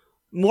two,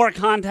 more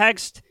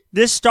context.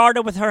 This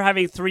started with her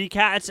having 3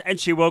 cats, and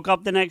she woke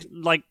up the next,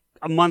 like,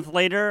 a month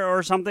later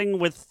or something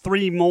with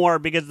 3 more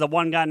because the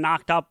one got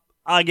knocked up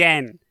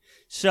again.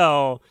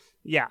 So,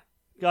 yeah.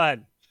 Go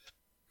ahead.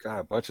 Got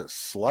a bunch of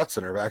sluts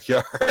in her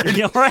backyard.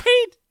 You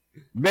right?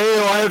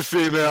 Male and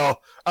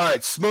female. All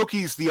right,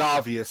 Smokey's the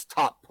obvious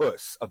top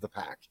puss of the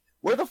pack.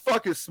 Where the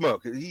fuck is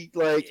Smoke? He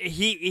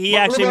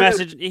actually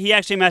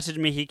messaged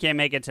me he can't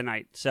make it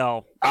tonight.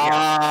 So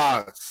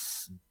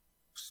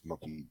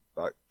Smokey.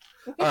 All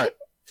right.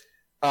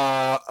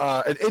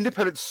 An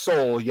independent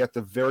soul, yet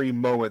the very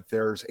moment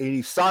there's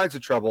any signs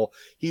of trouble,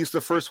 he's the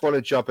first one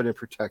to jump in and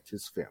protect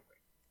his family.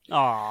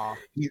 Aww.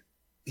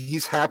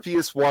 He's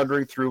happiest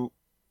wandering through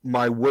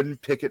my wooden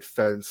picket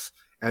fence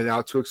and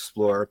out to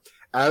explore,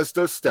 as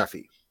does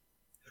Steffi.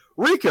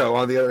 Rico,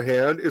 on the other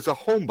hand, is a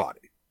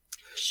homebody.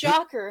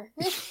 Shocker.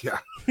 Yeah.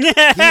 He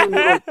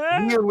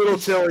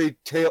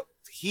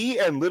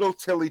and little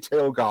Tilly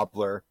Tail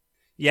Gobbler.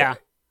 Yeah.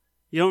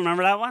 You don't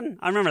remember that one?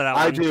 I remember that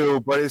one. I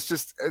do, but it's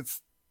just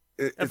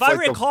if I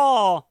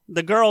recall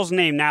the girl's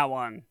name, that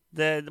one.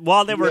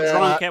 While they were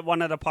drunk at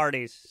one of the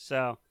parties.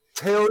 So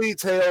Tilly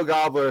Tail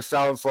Gobbler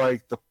sounds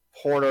like the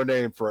porno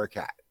name for a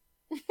cat.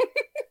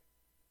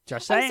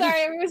 Just saying. I'm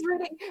sorry, I was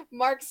reading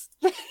Mark's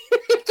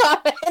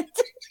comment.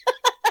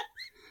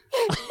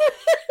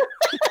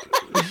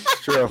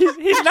 It's true.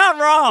 He's not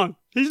wrong.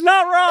 He's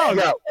not wrong.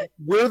 Yeah,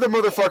 we're the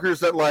motherfuckers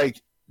that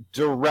like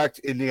direct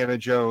Indiana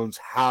Jones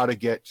how to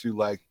get to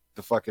like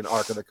the fucking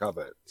Ark of the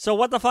Covenant. So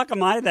what the fuck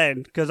am I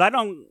then? Because I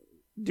don't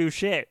do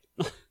shit.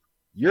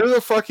 You're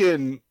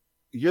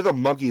the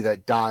monkey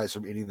that dies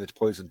from eating the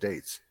poison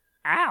dates.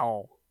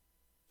 Ow.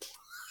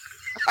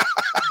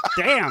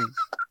 Damn.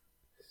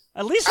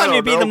 At least let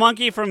me be the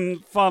monkey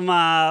from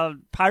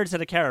Pirates of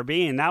the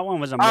Caribbean. That one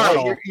was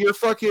immortal. Right, you're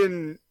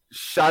fucking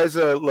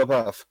Shia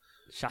LaBeouf.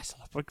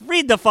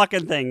 Read the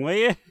fucking thing, will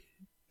you?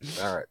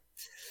 All right.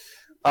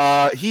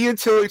 He and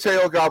Tilly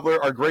Tail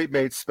Gobbler are great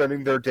mates,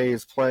 spending their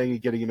days playing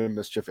and getting into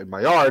mischief in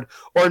my yard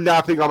or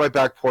napping on my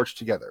back porch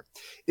together.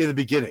 In the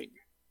beginning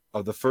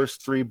of the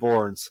three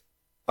firstborns,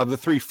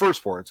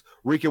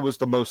 Rika was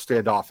the most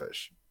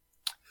standoffish.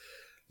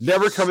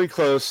 Never coming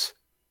close,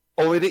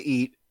 only to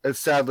eat, and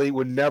sadly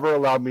would never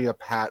allow me a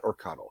pat or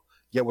cuddle.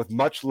 Yet with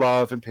much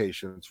love and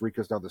patience,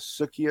 Rika's now the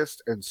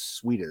silkiest and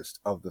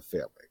sweetest of the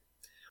family.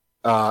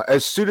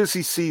 As soon as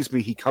he sees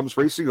me, he comes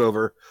racing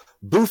over,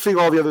 boofing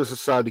all the others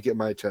aside to get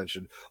my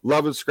attention.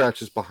 Love and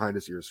scratches behind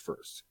his ears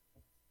first.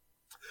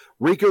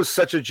 Rico's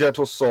such a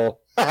gentle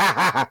soul.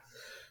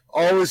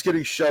 Always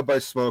getting shoved by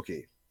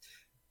Smokey.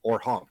 Or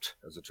humped,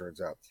 as it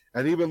turns out.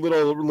 And even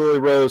little Lily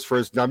Rose for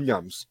his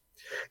num-nums.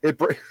 It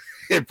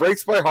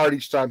breaks my heart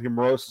each time he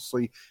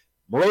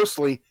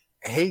morosely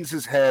hangs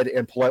his head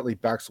and politely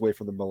backs away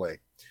from the melee,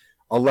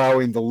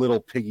 allowing the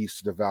little piggies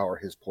to devour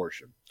his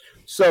portion.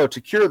 So,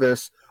 to cure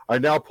this, I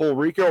now pull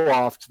Rico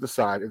off to the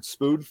side and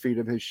spoon feed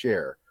him his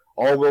share,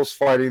 all whilst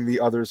fighting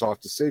the others off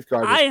to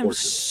safeguard his portion.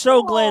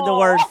 So glad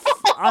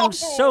I'm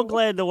so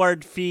glad the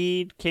word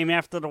feed came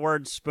after the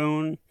word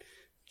spoon.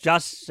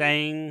 Just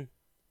saying.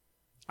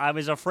 I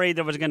was afraid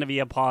there was going to be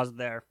a pause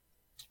there.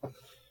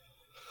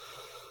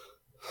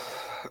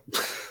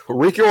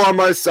 Rico on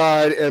my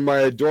side and my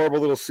adorable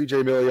little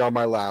CJ Millie on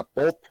my lap,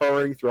 both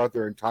purring throughout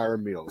their entire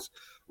meals.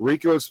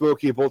 Rico and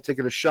Smokey both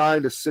taking a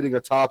shine to sitting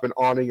atop an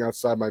awning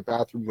outside my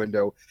bathroom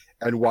window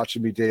and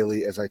watching me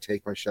daily as I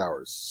take my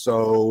showers.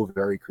 So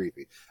very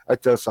creepy.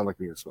 That does sound like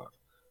me and Smoke.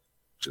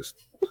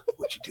 Just,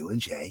 what you doing,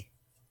 Jay?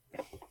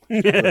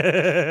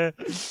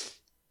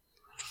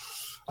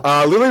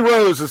 Lily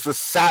Rose is the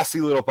sassy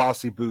little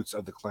bossy boots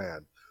of the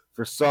clan.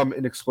 For some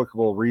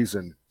inexplicable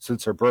reason,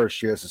 since her birth,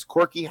 she has this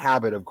quirky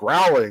habit of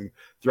growling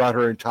throughout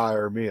her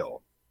entire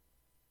meal.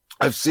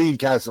 I've seen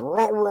cats do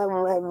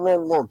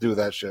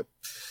that shit.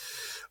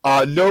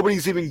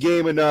 Nobody's even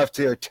game enough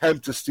to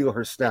attempt to steal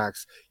her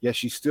snacks, yet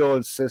she still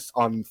insists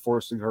on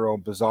enforcing her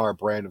own bizarre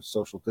brand of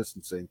social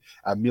distancing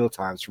at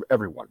mealtimes from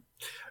everyone.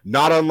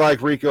 Not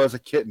unlike Rico as a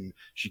kitten,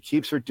 she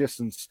keeps her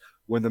distance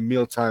when the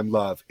mealtime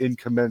love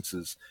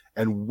commences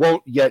and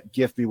won't yet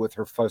gift me with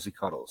her fuzzy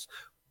cuddles,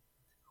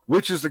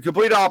 which is the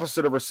complete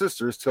opposite of her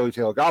sisters, Tilly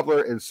Tail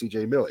Gobbler and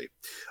CJ Millie.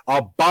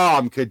 A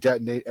bomb could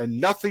detonate, and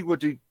nothing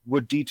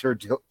would deter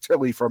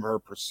Tilly from her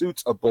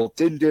pursuits of both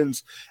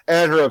Din-Dins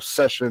and her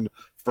obsession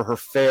for her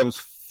fam's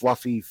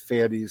fluffy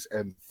fannies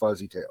and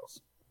fuzzy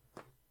tails.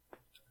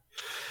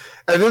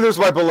 And then there's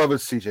my beloved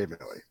CJ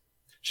Millie.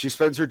 She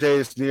spends her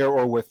days near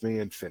or with me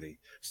and Finny,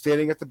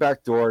 standing at the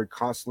back door and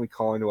constantly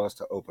calling to us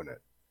to open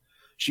it.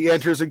 She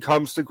enters and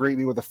comes to greet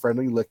me with a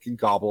friendly lick and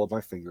gobble of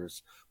my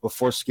fingers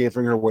before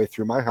scampering her way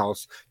through my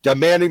house,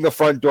 demanding the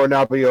front door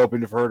now be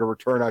opened for her to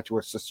return out to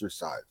her sister's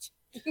sides.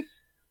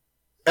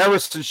 Ever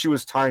since she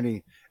was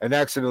tiny and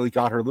accidentally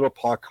got her little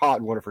paw caught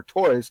in one of her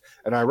toys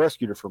and I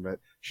rescued her from it,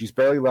 she's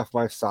barely left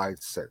my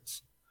side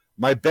since.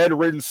 My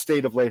bedridden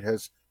state of late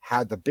has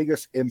had the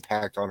biggest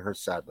impact on her,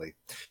 sadly,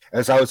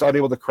 as I was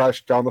unable to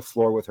crash down the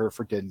floor with her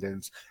for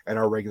Din-Dins and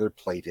our regular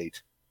play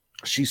date.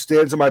 She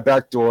stands at my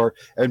back door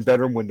and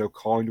bedroom window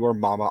calling to her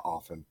mama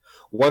often.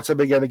 Once I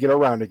began to get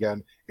around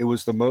again, it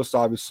was most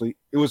obviously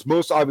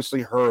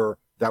her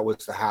that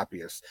was the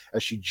happiest,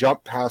 as she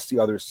jumped past the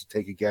others to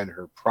take again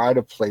her pride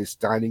of place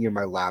dining in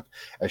my lap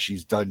as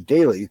she's done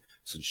daily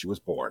since she was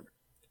born.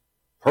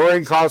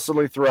 Purring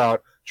constantly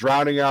throughout,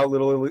 drowning out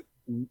Lily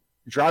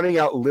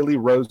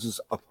Rose's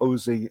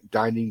opposing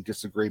dining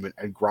disagreement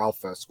and growl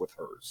fest with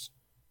hers.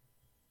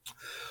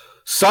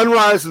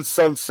 Sunrise and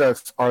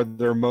sunsets are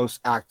their most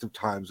active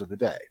times of the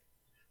day.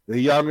 The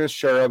youngest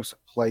cherubs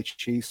play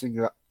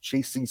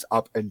chasings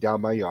up and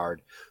down my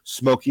yard.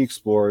 Smokey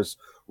explores.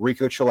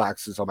 Rico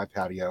chillaxes on my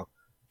patio,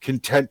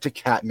 content to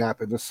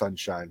catnap in the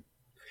sunshine.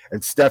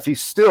 And Steffi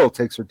still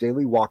takes her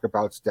daily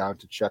walkabouts down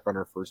to check on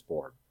her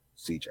firstborn,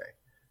 CJ.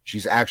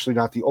 She's actually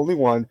not the only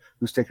one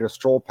who's taken a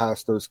stroll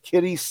past those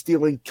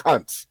kitty-stealing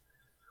cunts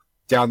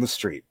down the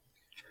street.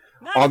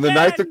 On the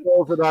night the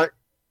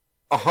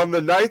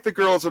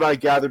girls and I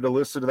gathered to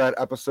listen to that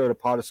episode of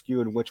Pot Askew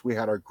in which we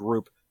had our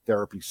group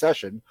therapy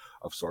session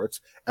of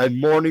sorts, and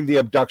mourning the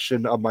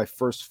abduction of my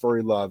first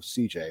furry love,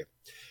 CJ.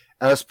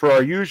 As per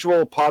our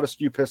usual Pot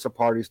Askew pissa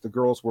parties, the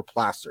girls were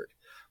plastered,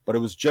 but it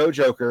was Joe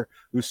Joker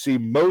who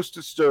seemed most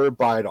disturbed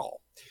by it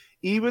all.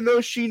 Even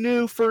though she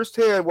knew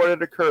firsthand what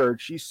had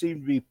occurred, she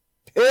seemed to be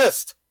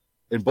pissed,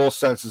 in both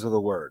senses of the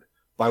word,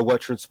 by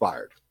what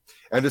transpired,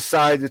 and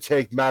decided to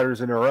take matters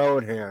in her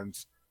own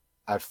hands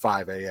at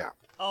 5 a.m.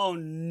 Oh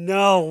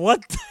no,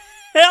 what the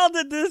hell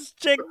did this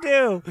chick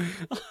do?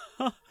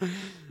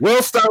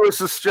 Whilst I was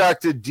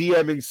distracted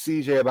DMing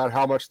CJ about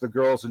how much the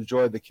girls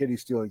enjoyed the kitty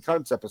stealing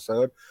cunts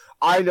episode,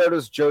 I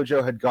noticed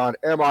JoJo had gone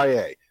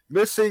MIA,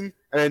 missing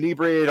and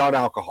inebriated on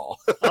alcohol.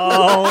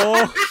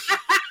 Oh.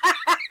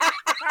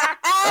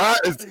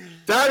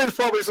 That is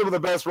probably some of the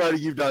best writing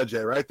you've done,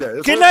 Jay, right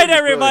there. Good night,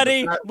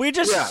 everybody. We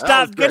just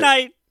stopped. Good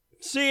night.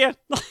 See ya.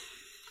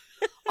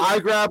 I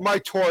grabbed my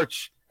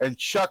torch and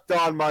chucked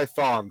on my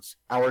thongs,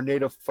 our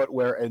native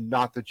footwear and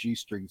not the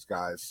G-strings,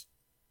 guys.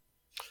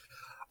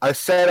 I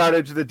set out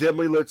into the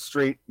dimly lit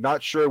street,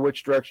 not sure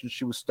which direction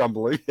she was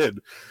stumbling in,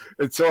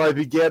 until I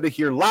began to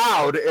hear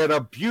loud and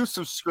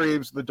abusive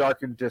screams in the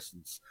darkened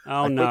distance.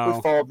 Oh, I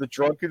quickly followed the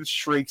drunken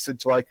shrieks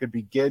until I could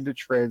begin to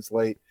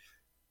translate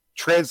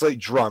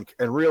drunk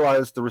and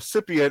realized the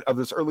recipient of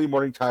this early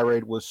morning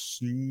tirade was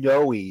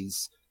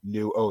Snowy's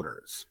new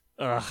owners.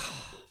 Ugh,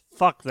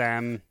 fuck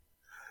them.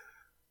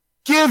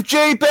 Give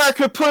Jay back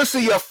her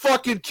pussy, you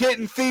fucking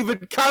kitten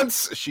thieving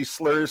cunts, she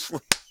slurs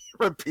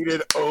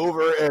repeated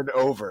over and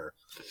over.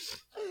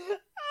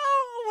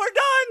 Oh,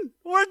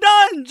 we're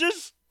done.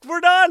 We're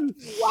done.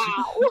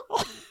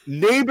 Wow.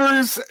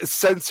 Neighbors'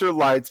 sensor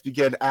lights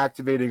began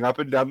activating up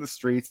and down the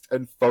streets,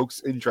 and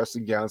folks in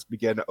dressing gowns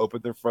began to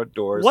open their front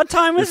doors. What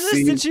time is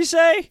this, did she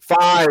say?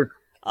 5.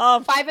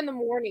 5 in the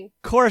morning.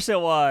 Of course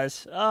it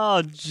was.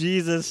 Oh,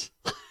 Jesus.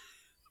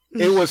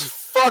 It was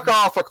fuck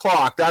off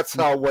o'clock. That's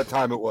what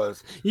time it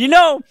was. You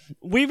know,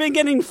 we've been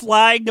getting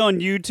flagged on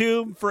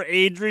YouTube for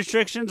age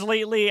restrictions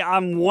lately.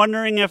 I'm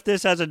wondering if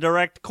this has a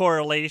direct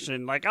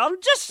correlation. Like, I'm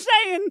just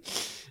saying.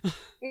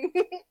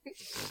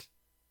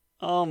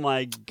 Oh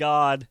my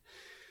God.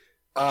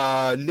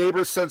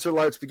 Neighbors' sensor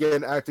lights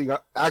began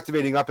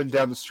activating up and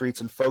down the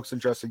streets, and folks in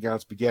dressing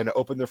gowns began to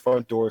open their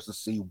front doors to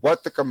see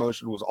what the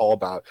commotion was all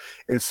about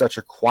in such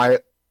a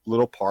quiet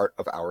little part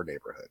of our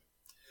neighborhood.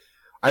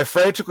 I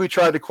frantically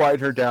tried to quiet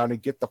her down and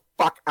get the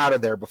fuck out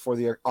of there before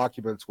the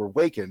occupants were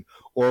wakened,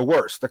 or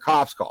worse, the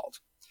cops called.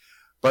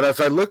 But as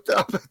I looked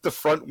up at the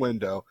front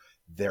window,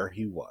 there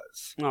he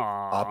was.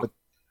 Aww.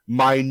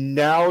 My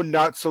now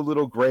not so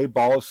little gray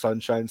ball of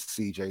sunshine,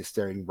 CJ,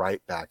 staring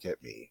right back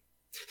at me,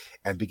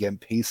 and began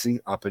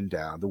pacing up and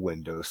down the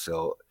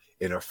windowsill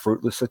in a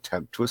fruitless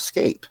attempt to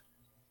escape.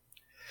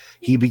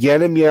 He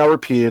began to meow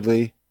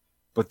repeatedly,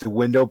 but the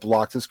window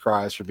blocked his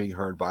cries from being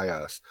heard by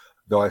us,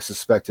 though I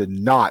suspected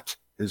not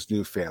his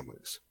new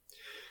families.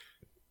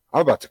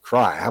 I'm about to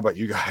cry. How about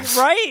you guys?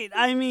 Right?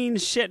 I mean,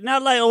 shit.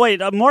 Now, wait,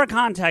 more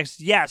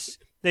context. Yes,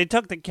 they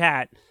took the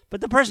cat. But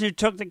the person who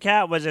took the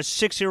cat was a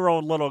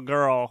 6-year-old little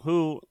girl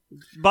who,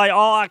 by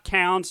all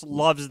accounts,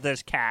 loves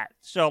this cat.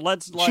 So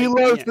let's she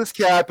loves this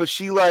cat, but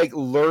she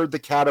lured the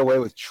cat away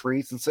with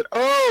treats and said,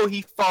 "Oh,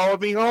 he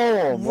followed me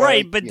home."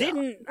 Right, but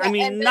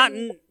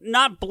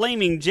not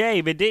blaming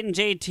Jay, but didn't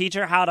Jay teach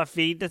her how to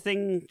feed the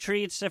thing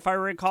treats, if I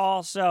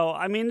recall? So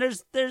I mean,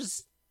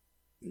 there's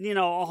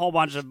a whole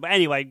bunch of.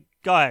 Anyway,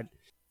 go ahead.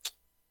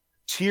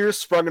 Tears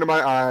sprung into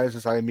my eyes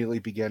as I immediately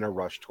began a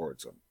rush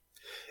towards him.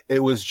 It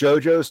was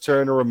JoJo's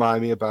turn to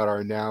remind me about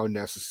our now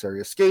necessary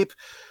escape.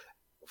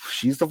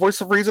 She's the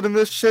voice of reason in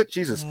this shit?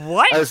 Jesus.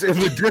 What? As in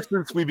the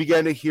distance, we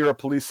began to hear a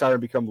police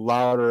siren become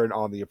louder and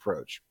on the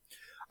approach.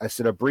 I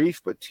said a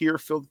brief but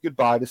tear-filled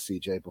goodbye to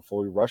CJ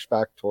before we rushed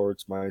back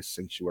towards my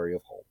sanctuary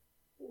of home.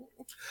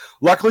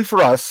 Luckily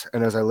for us,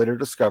 and as I later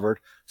discovered,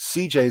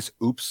 CJ's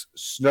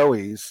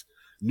Snowy's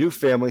new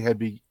family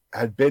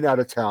had been out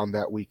of town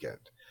that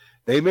weekend.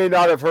 They may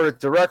not have heard it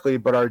directly,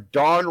 but our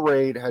dawn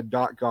raid had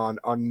not gone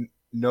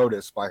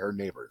unnoticed by her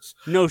neighbors.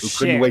 No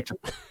shit.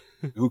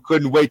 Who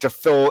couldn't wait to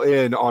fill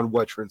in on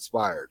what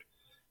transpired.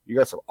 You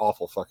got some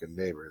awful fucking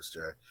neighbors,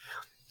 Jay.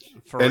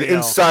 An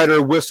insider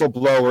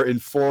whistleblower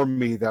informed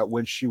me that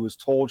when she was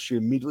told she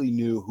immediately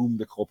knew whom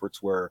the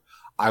culprits were.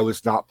 I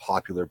was not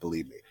popular,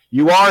 believe me.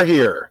 You are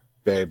here,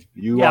 babe.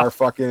 You are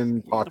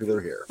fucking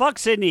popular here. Fuck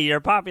Sydney, you're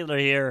popular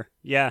here.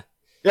 Yeah.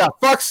 Yeah,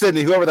 fuck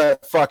Sydney, whoever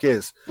that fuck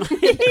is.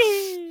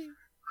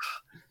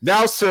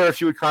 Now, sir,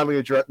 if you would kindly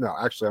address... No,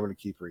 actually, I'm going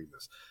to keep reading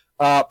this.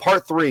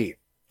 Part 3.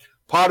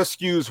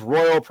 Poteskew's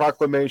Royal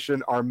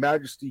Proclamation, Our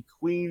Majesty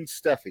Queen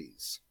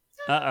Steffi's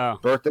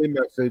birthday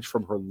message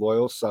from her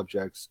loyal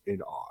subjects in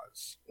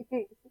Oz.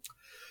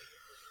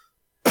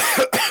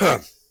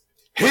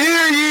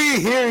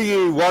 Hear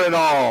ye, one and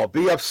all.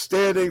 Be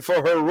upstanding for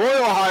her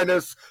Royal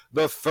Highness,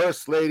 the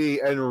First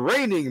Lady and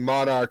reigning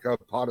monarch of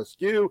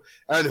Poteskew,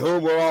 and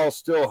whom we're all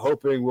still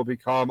hoping will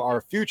become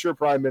our future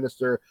Prime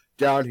Minister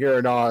down here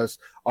in Oz,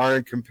 our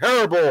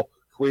incomparable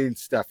Queen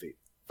Steffi.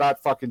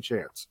 Fat fucking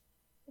chance.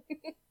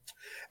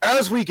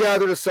 As we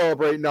gather to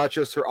celebrate not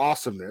just her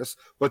awesomeness,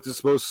 but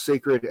this most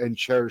sacred and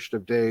cherished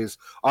of days,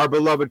 our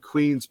beloved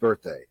Queen's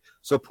birthday.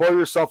 So pour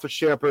yourself a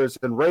champers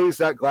and raise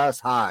that glass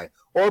high,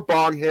 or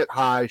bong hit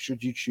high,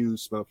 should you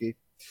choose, Smokey.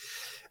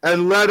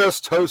 And let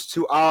us toast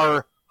to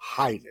our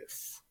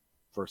Highness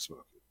for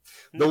Smokey,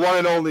 the one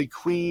and only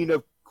Queen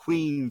of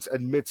Queens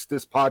amidst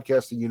this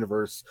podcasting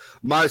universe,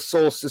 my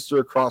soul sister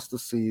across the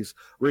seas,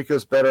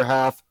 Rika's better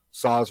half,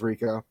 Saz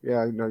Rika.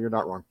 Yeah, no, you're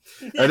not wrong.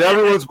 And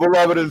everyone's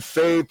beloved and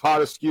fave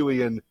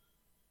Poteskewian,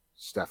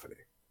 Stephanie.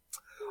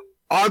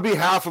 On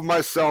behalf of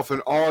myself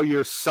and all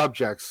your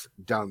subjects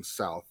down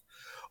south,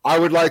 I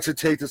would like to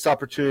take this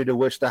opportunity to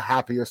wish the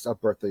happiest of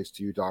birthdays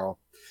to you, Darl,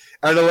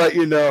 and to let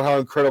you know how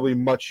incredibly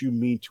much you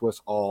mean to us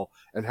all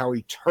and how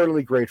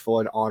eternally grateful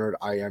and honored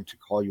I am to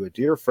call you a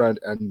dear friend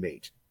and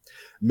mate.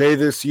 May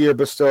this year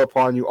bestow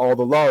upon you all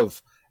the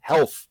love,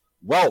 health,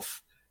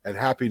 wealth, and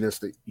happiness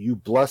that you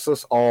bless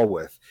us all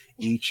with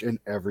each and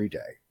every day.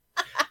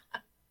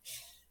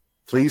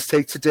 Please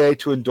take today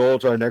to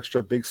indulge on an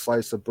extra big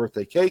slice of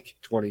birthday cake.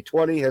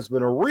 2020 has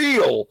been a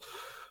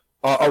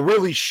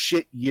really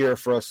shit year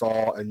for us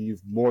all, and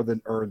you've more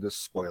than earned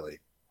this spoilie.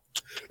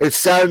 It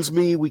saddens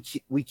me we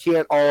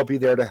can't all be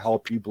there to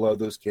help you blow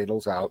those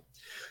candles out.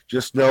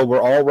 Just know we're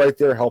all right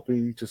there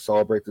helping to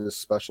celebrate this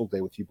special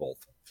day with you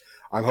both.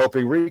 I'm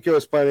hoping Rico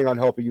is planning on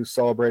helping you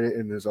celebrate it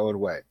in his own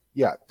way.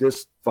 Yeah,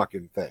 this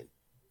fucking thing.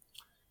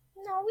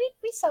 No, No,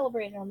 we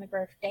celebrated on my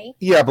birthday.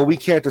 Yeah, but we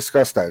can't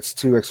discuss that. It's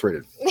too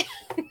X-rated.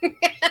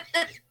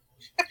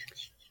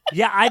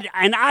 Yeah,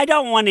 I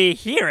don't want to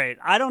hear it.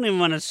 I don't even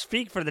want to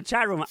speak for the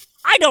chat room.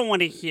 I don't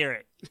want to hear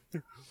it.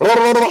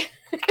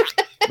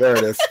 There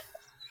it is.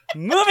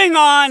 Moving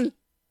on.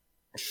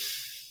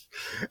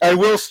 And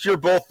whilst you're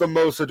both the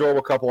most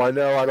adorable couple I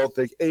know, I don't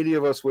think any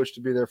of us wish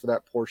to be there for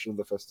that portion of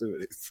the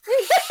festivities.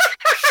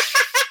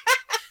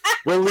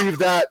 We'll leave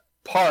that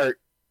part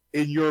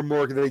in your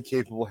more than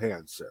capable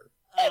hands, sir.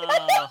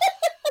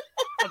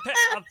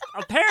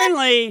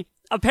 Apparently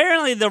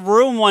the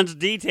room wants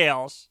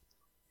details.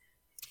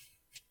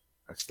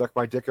 I stuck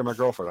my dick in my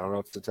girlfriend. I don't know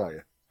what to tell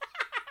you.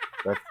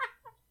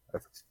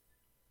 That's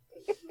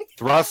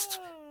thrust,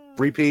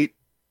 repeat,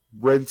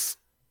 rinse,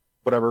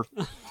 whatever.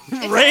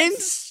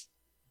 Rinse?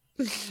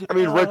 I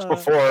mean, rinse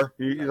before.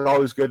 It's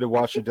always good to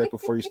wash your dick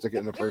before you stick it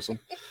in a person.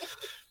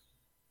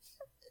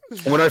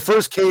 When I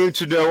first came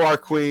to know our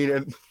queen,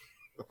 and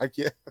I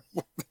can't.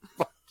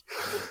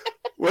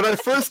 When I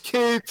first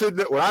came, to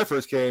know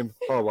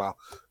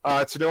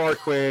our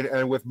queen,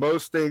 and with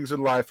most things in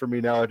life for me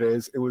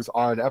nowadays, it was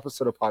on an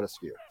episode of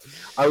Potasview.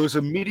 I was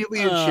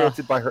immediately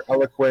enchanted by her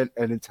eloquent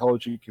and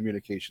intelligent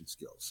communication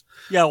skills.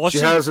 Yeah, well,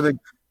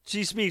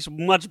 she speaks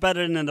much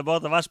better than the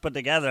both of us put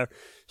together.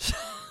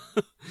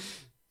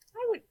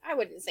 I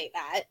wouldn't say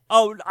that.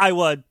 Oh, I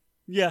would.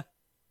 Yeah,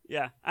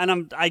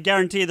 and I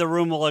guarantee the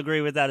room will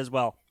agree with that as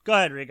well. Go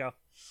ahead, Rico.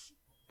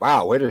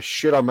 Wow, way to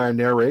shit on my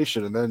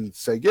narration and then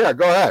say, yeah,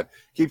 go ahead.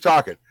 Keep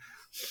talking.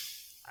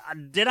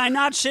 Did I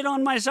not shit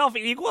on myself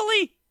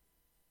equally?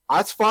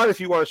 That's fine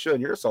if you want to shit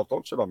on yourself.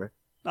 Don't shit on me.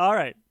 All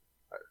right.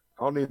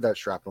 I don't need that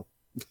shrapnel.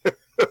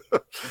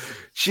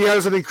 She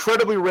has an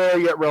incredibly rare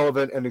yet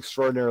relevant and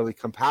extraordinarily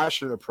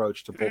compassionate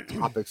approach to both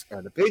topics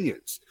and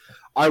opinions.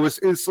 I was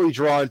instantly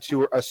drawn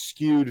to her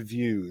askewed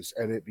views,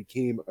 and it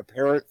became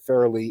apparent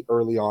fairly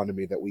early on to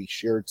me that we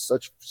shared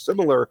such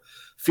similar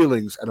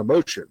feelings and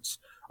emotions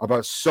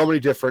about so many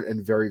different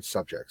and varied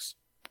subjects.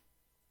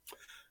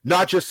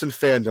 Not just in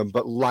fandom,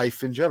 but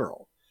life in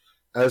general.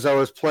 As I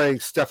was playing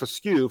Steph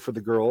Askew for the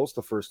girls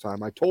the first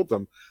time, I told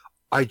them,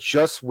 I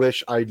just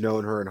wish I'd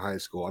known her in high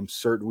school. I'm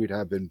certain we'd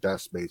have been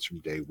best mates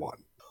from day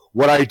one.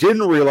 What I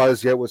didn't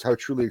realize yet was how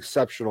truly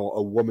exceptional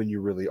a woman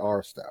you really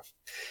are, Steph.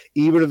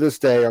 Even to this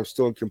day, I'm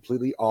still in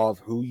completely awe of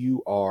who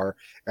you are,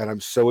 and I'm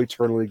so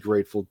eternally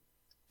grateful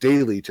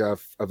daily to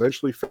have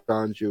eventually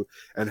found you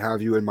and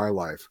have you in my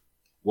life.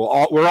 We're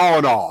all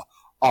in awe.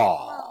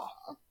 Aw.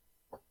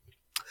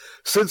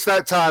 Since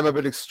that time, I've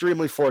been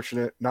extremely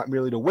fortunate not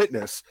merely to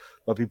witness,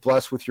 but be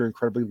blessed with your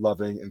incredibly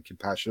loving and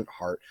compassionate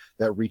heart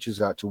that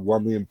reaches out to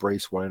warmly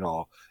embrace one and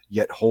all,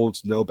 yet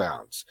holds no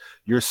bounds.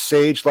 Your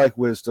sage-like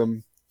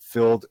wisdom,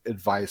 filled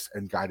advice,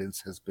 and guidance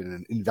has been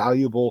an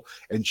invaluable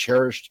and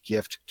cherished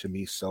gift to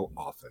me so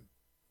often.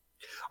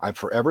 I'm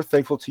forever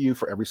thankful to you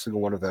for every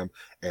single one of them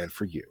and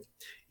for you.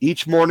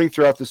 Each morning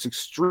throughout this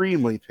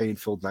extremely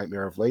pain-filled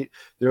nightmare of late,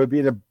 there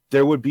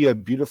would be a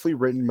beautifully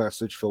written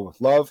message filled with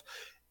love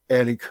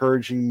and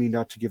encouraging me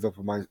not to give up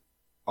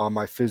on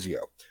my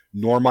physio,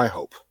 nor my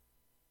hope,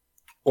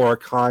 or a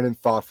kind and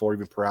thoughtful, or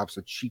even perhaps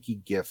a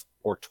cheeky gift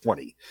or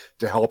 20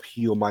 to help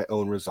heal my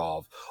own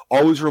resolve,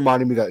 always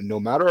reminding me that no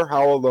matter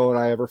how alone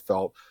I ever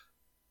felt,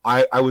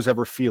 I was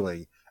ever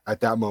feeling at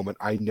that moment,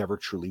 I never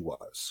truly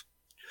was.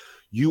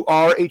 You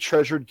are a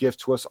treasured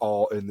gift to us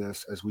all in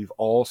this, as we've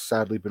all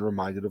sadly been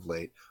reminded of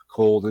late,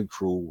 cold and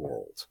cruel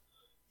world.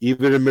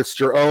 Even amidst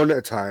your own,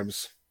 at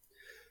times,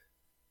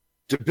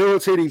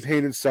 debilitating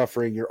pain and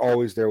suffering, you're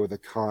always there with a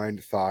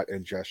kind thought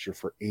and gesture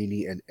for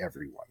any and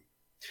everyone,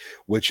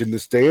 which in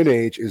this day and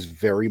age is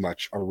very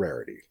much a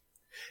rarity.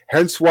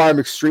 Hence why I'm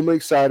extremely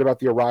excited about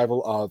the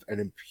arrival of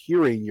and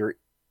hearing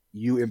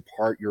you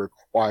impart your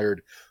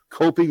acquired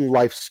coping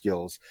life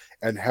skills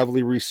and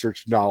heavily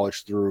researched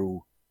knowledge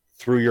through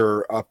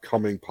your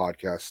upcoming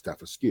podcast,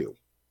 Steph Askew.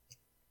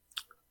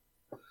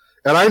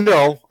 And I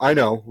know,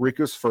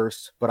 Rico's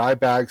first, but I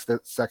bags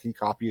that second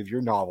copy of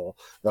your novel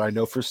that I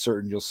know for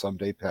certain you'll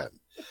someday pen.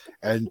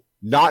 And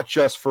not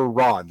just for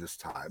Ron this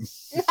time.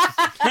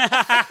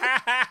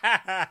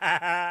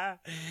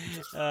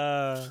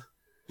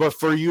 But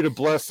for you to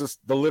bless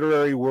the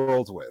literary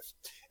world with.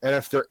 And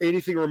if they're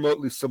anything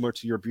remotely similar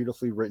to your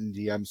beautifully written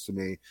DMs to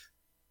me,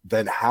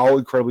 then how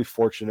incredibly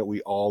fortunate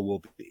we all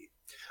will be.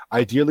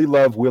 I dearly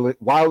love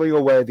whiling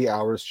away the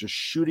hours just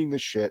shooting the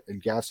shit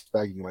and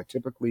gasbagging my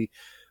typically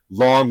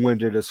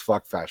long-winded as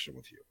fuck fashion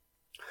with you.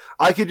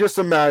 I can just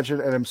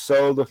imagine, and I'm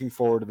so looking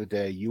forward to the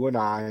day you and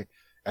I,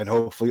 and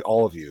hopefully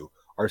all of you,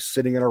 are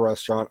sitting in a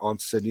restaurant on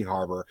Sydney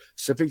Harbor,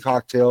 sipping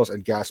cocktails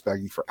and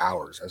gasbagging for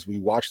hours as we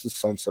watch the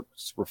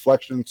sunset's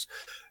reflections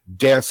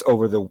dance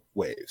over the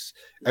waves.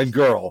 And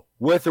girl,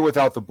 with or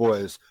without the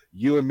boys,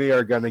 you and me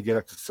are going to get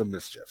up to some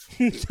mischief.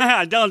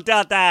 Don't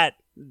doubt that.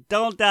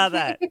 Don't doubt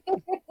that.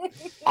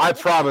 I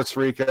promise,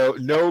 Rico,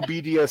 no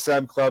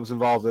BDSM clubs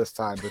involved this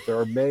time, but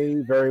there may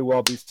very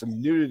well be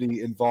some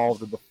nudity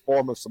involved in the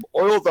form of some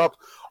oiled up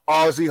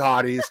Aussie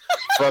hotties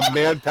from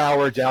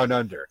Manpower Down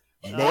Under.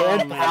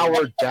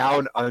 Manpower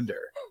Down Under.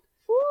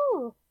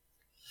 Woo.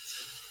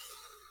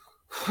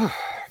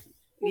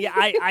 Yeah,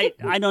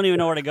 I don't even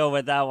know where to go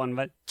with that one,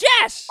 but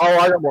Jess! Oh,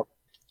 I don't want.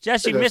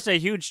 Jess, you missed a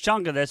huge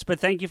chunk of this, but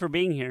thank you for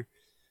being here.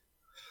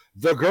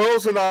 The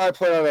girls and I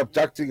plan on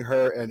abducting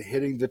her and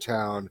hitting the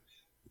town,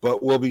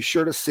 but we'll be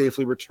sure to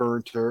safely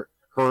return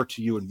her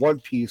to you in one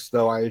piece,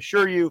 though I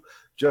assure you,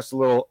 just a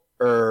little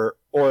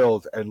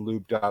oiled and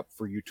lubed up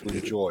for you to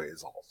enjoy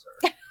is all,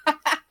 sir.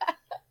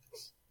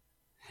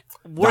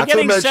 We're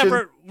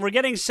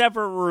getting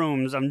separate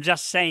rooms. I'm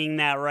just saying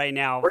that right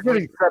now. We're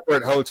getting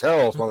separate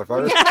hotels,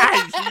 motherfucker.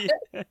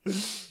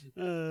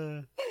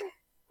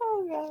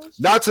 Oh gosh.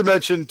 Not to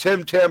mention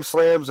Tim Tam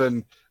Slams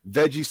and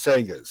Veggie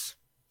Sangas,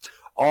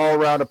 all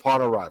around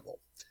upon arrival.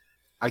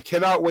 I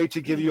cannot wait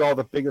to give you all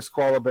the biggest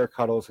koala bear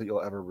cuddles that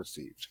you'll ever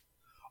receive.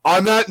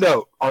 On that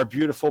note, our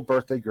beautiful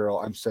birthday girl,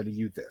 I'm sending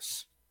you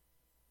this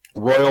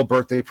royal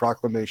birthday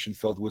proclamation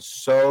filled with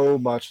so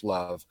much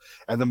love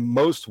and the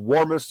most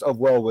warmest of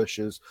well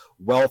wishes,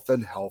 wealth,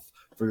 and health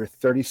for your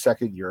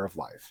 32nd year of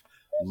life.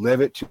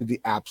 Live it to the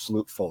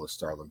absolute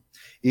fullest, darling,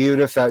 even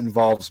if that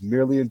involves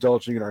merely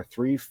indulging in our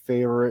 3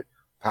 favorite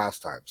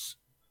pastimes: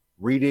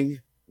 reading,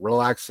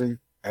 relaxing,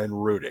 and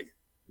rooting.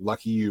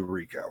 Lucky you,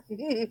 Rico.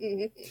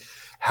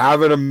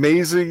 Have an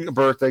amazing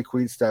birthday,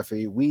 Queen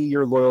Steffi. We,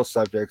 your loyal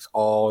subjects,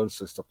 all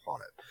insist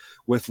upon it.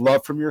 With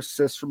love from your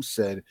sis from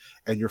Sid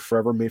and your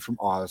forever mate from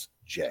Oz,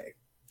 Jay.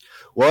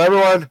 Well,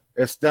 everyone,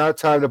 it's now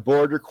time to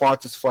board your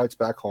Qantas flights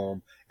back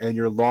home and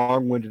your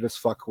long-winded as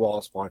fuck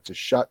koalas want to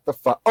shut the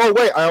fuck. Oh,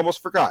 wait, I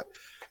almost forgot.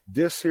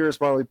 This here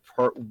is my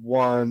part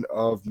 1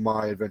 of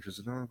my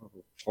adventures.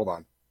 Hold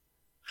on.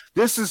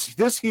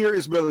 This here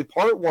is merely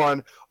part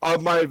 1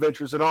 of my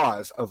adventures in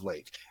Oz of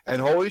late,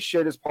 and holy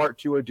shit is part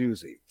 2 a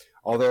doozy.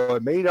 Although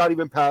it may not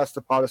even pass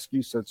the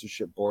Potaskew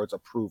Censorship Board's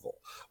approval.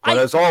 But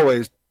as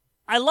always,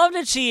 I love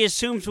that she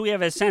assumes we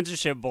have a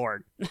censorship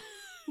board.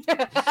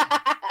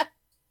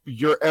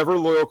 Your ever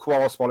loyal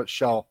koala spotted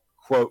shall,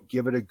 quote,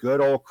 give it a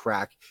good old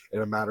crack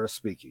in a matter of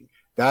speaking.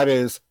 That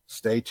is,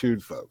 stay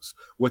tuned, folks.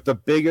 With the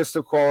biggest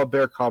of koala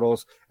bear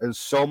cuddles and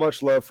so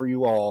much love for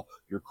you all,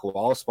 your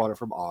koala spotted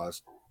from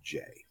Oz,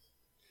 Jay.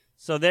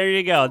 So there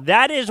you go.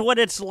 That is what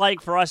it's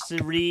like for us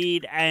to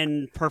read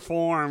and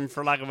perform,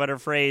 for lack of a better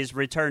phrase,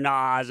 Return to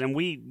Oz, and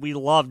we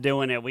love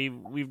doing it.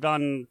 We've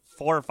done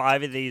 4 or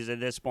 5 of these at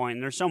this point,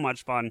 and they're so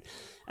much fun.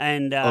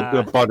 And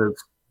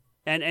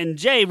and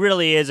Jay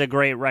really is a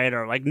great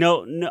writer. Like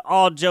no,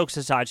 all jokes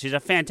aside, she's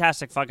a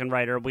fantastic fucking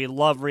writer. We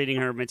love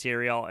reading her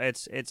material.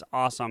 It's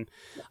awesome.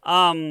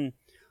 I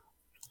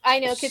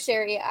know,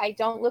 Katsuri. I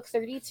don't look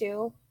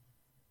 32.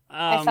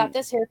 I thought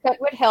this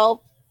haircut would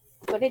help,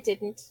 but it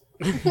didn't.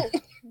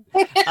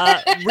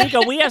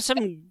 Rico, we have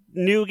some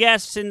new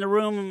guests in the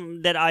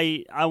room that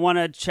I want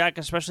to check,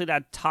 especially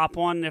that top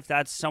one, if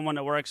that's someone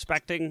that we're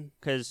expecting.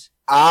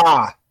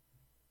 I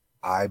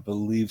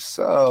believe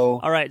so.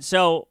 All right,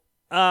 so,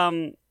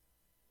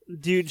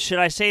 dude, should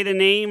I say the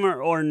name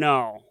or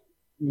no?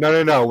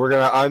 No. We're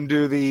going to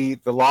undo the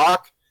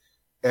lock,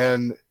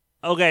 and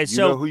okay, you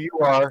know who you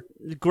are.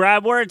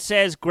 Grab where it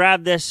says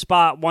grab this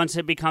spot once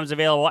it becomes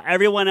available.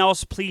 Everyone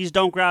else, please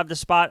don't grab the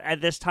spot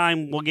at this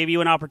time. We'll give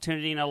you an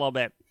opportunity in a little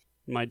bit.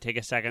 It might take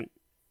a second.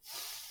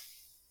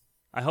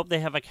 I hope they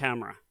have a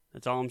camera.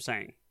 That's all I'm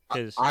saying.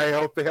 I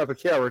hope they have a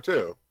camera,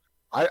 too.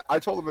 I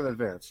told them in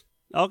advance.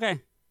 Okay.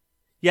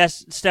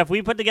 Yes, Steph,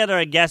 we put together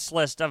a guest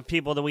list of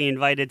people that we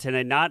invited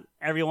tonight. Not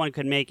everyone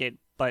could make it,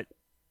 but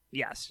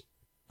yes.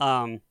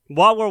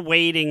 While we're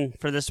waiting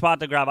for the spot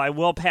to grab, I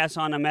will pass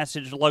on a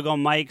message. Logo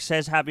Mike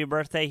says happy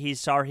birthday. He's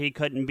sorry he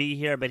couldn't be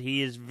here, but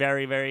he is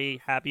very,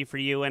 very happy for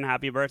you and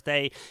happy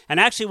birthday. And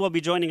actually will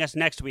be joining us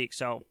next week,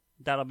 so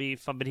that'll be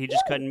fun, but he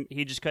just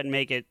couldn't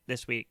make it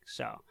this week.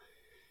 So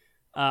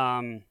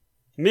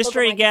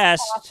mystery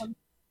guest, awesome.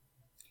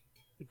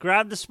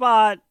 Grab the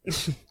spot.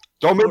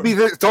 Don't make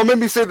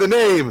me say the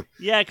name.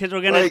 Yeah, because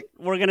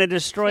we're gonna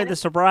destroy the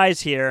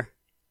surprise here.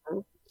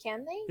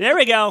 Can they? There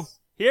we go.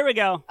 Here we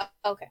go.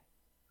 Okay.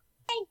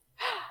 Hey.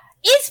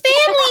 It's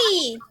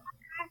family!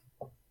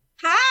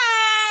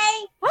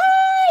 Hi!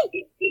 Hi!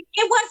 It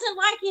wasn't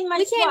liking my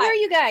We can't hear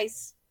you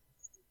guys.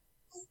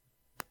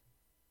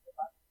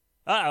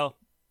 Uh-oh.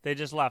 They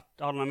just left.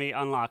 Hold on, let me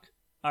unlock.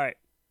 All right.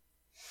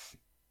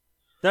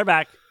 They're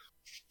back.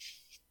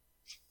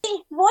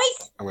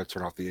 Voice? I'm going to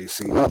turn off the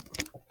AC.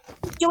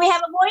 Do we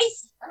have a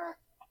voice?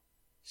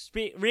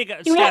 Speak, Rika,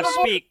 Steph,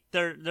 speak.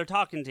 They're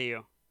talking to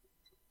you.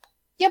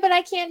 Yeah, but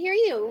I can't hear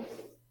you.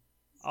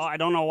 Oh, I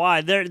don't know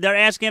why. They're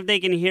asking if they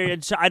can hear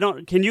it. So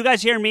can you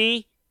guys hear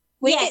me?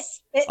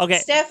 Yes. Okay.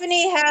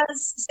 Stephanie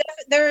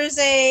there's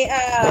a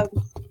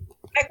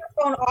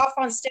microphone off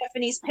on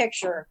Stephanie's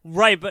picture.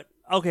 Right, but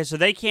okay, so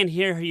they can't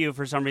hear you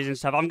for some reason,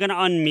 Steph. I'm going to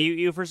unmute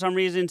you for some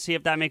reason, see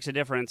if that makes a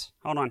difference.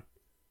 Hold on.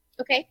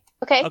 Okay.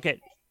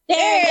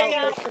 There you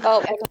go.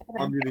 Oh,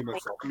 I'm muting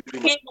myself.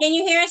 Can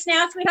you hear us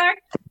now, sweetheart?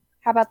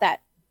 How about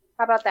that?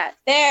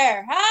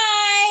 There.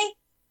 Hi.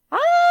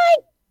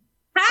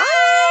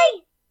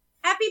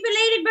 Happy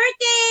belated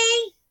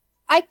birthday.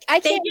 I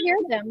can't hear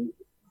them.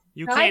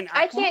 You can't.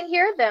 I can't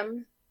hear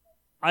them.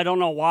 I don't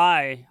know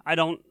why. I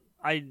don't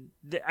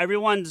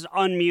Everyone's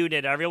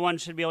unmuted. Everyone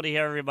should be able to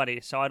hear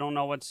everybody. So I don't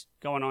know what's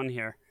going on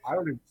here. I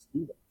don't even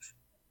see that.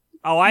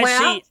 Oh, I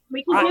see.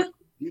 We can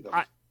do.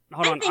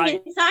 Hold on. I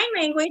think it's sign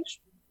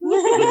language.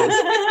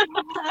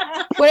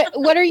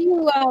 What are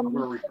you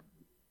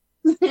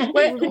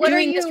what are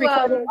you this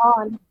recording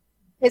on?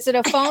 Is it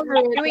a phone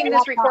or doing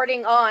this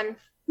recording on?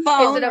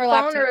 Phone Is it a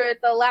phone or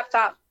the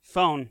laptop?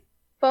 Phone.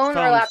 Phone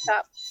or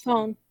laptop?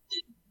 Phone.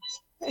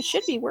 It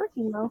should be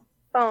working though.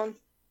 Phone.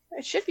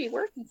 It should be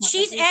working.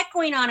 She's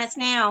echoing on us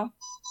now.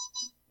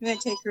 I'm gonna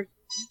take her.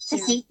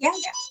 Yeah.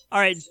 All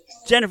right,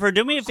 Jennifer,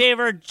 do me a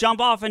favor. Jump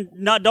off and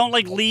don't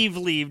like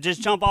leave.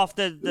 Just jump off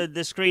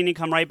the screen and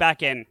come right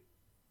back in.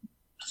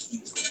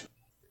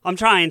 I'm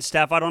trying,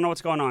 Steph. I don't know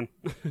what's going on.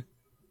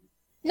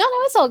 No,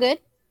 it's all good.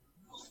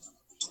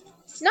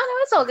 No,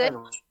 it's all good.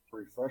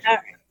 Refresh it.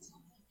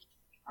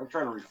 I'm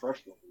trying to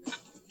refresh it.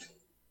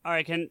 All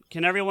right,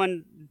 can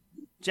everyone,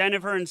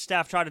 Jennifer and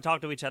Steph, try to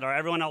talk to each other?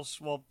 Everyone else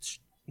will.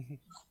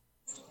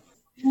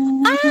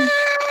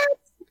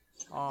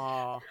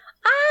 Aww.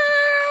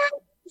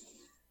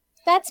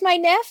 That's my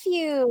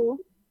nephew.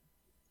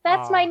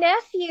 That's my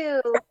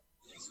nephew.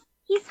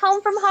 He's home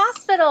from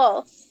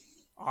hospital.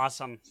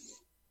 Awesome.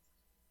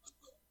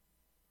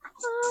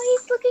 Oh,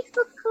 he's looking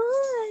so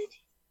good.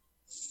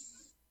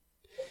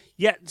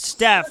 Yeah,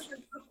 Steph.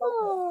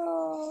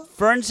 Oh.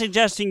 Fern's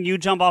suggesting you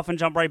jump off and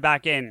jump right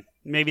back in.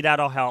 Maybe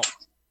that'll help.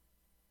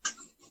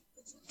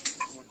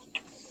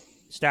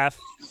 Steph,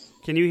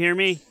 can you hear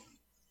me?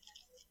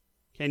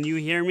 Can you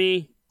hear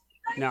me?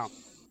 No.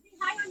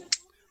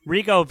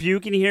 Rico, if you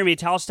can hear me,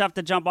 tell Steph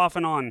to jump off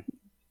and on.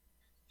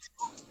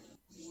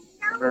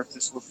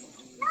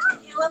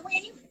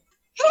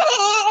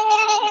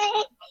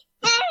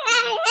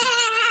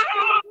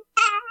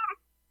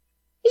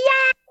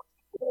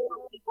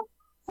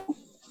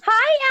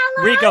 Hi,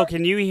 Ella. Rico,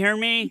 can you hear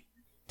me?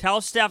 Tell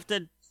Steph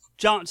to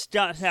jump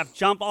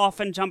off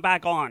and jump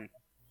back on.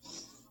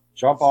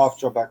 Jump off,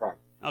 jump back on.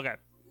 Okay.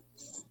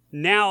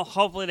 Now,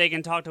 hopefully they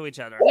can talk to each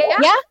other.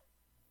 Yeah?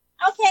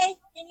 Okay.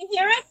 Can you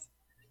hear us?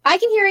 I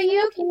can hear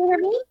you. Can you hear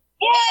me?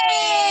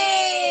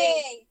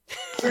 Yay!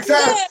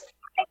 Success!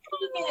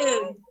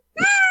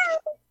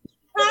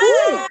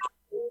 Hi.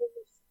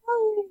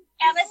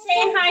 Ella's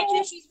saying hi to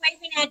you. She's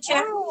waving at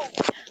you.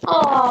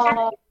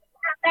 Oh.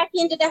 Back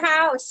into the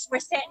house. We're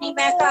setting him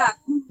back up.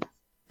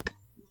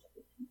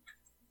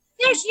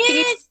 There she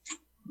is.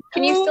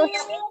 Can you still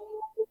hear me?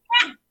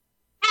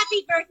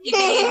 Happy birthday,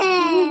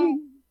 babe.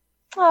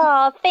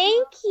 Oh,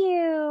 thank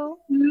you.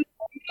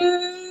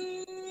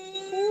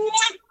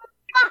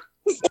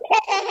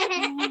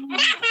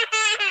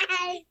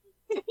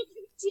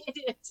 Did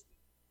it.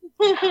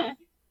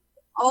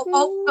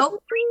 Oh,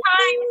 3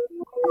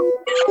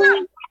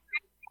 times.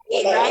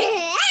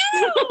 Right?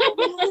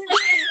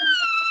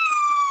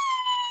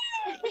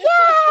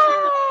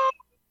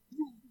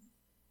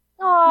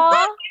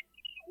 Aw.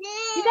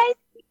 You guys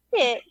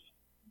did it.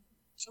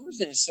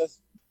 Somebody said.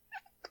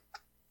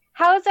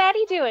 How's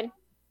Addie doing?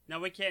 No,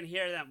 we can't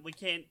hear them. We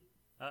can't.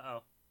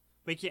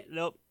 We can't.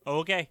 Nope.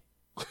 Okay.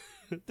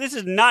 This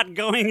is not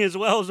going as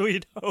well as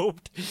we'd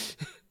hoped. It's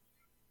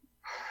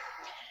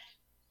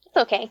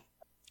okay.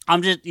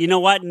 I'm just, you know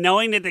what?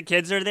 Knowing that the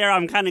kids are there,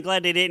 I'm kind of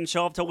glad they didn't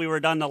show up till we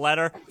were done the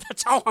letter.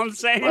 That's all I'm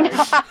saying.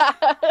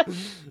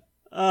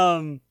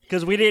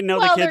 Because we didn't know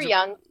the kids. Well, they're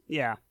young.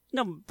 Yeah.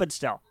 No, but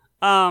still.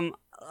 All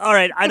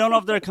right. I don't know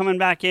if they're coming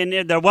back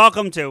in. They're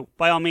welcome to,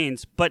 by all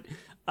means. But,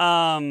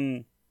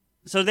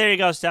 so there you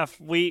go, Steph.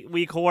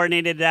 We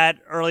coordinated that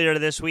earlier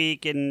this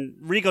week, and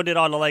Rico did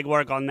all the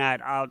legwork on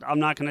that. I'm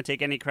not going to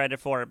take any credit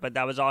for it, but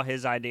that was all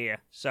his idea.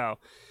 So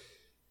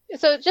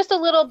just a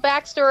little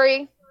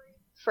backstory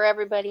for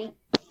everybody.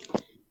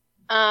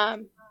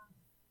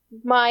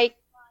 My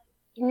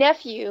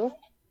nephew,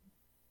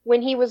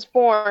 when he was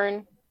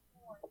born,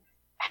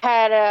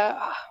 had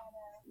a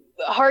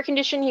heart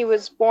condition. He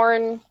was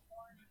born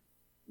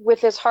with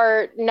his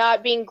heart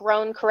not being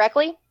grown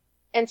correctly.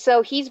 And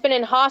so he's been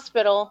in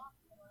hospital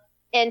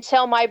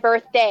until my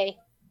birthday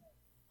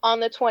on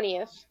the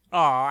 20th. Oh,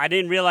 I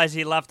didn't realize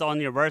he left on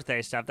your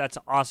birthday, Steph. That's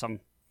awesome.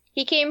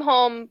 He came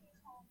home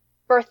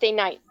birthday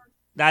night.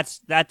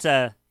 That's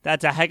a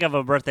heck of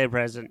a birthday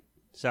present.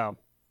 So.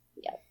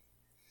 Yeah.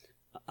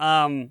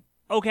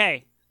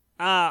 Okay.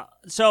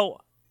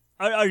 So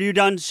are you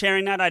done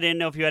sharing that? I didn't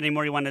know if you had any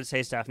more you wanted to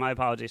say, Steph. My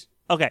apologies.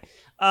 Okay.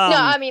 No,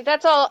 I mean,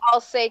 that's all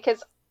I'll say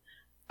because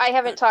I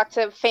haven't talked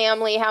to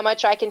family how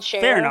much I can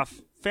share.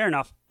 Fair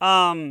enough.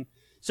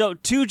 So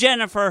to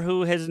Jennifer,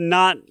 who has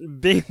not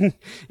been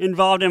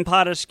involved in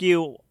Pot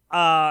Askew,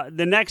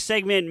 the next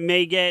segment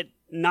may get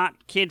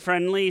not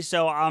kid-friendly,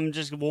 so I'm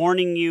just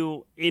warning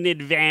you in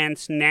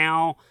advance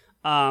now,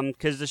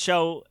 because the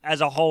show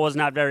as a whole is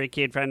not very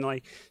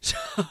kid-friendly.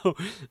 So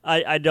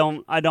I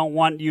don't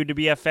want you to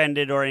be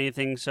offended or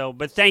anything. So,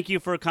 but thank you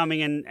for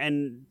coming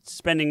and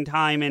spending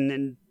time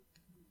and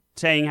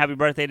saying happy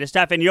birthday to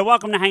Steph. And you're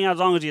welcome to hang out as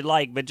long as you'd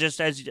like, but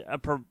just as a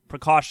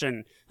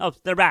precaution. Oh,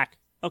 they're back.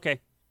 Okay.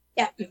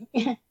 Yeah.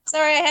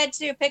 Sorry, I had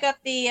to pick up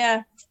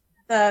the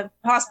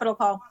hospital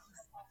call.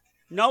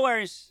 No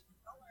worries.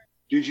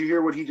 Did you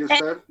hear what he just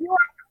said?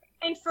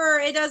 And for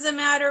it doesn't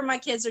matter. My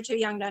kids are too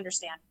young to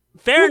understand.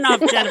 Fair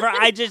enough, Jennifer.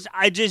 I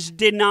just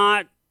did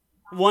not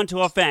want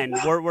to offend.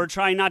 We're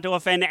trying not to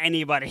offend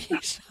anybody.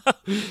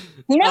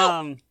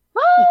 No.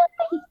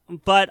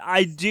 But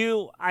I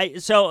do.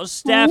 So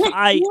Steph,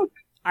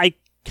 I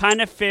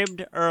kind of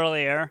fibbed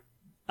earlier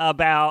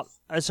about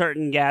a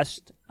certain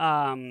guest.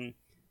 And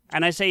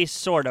I say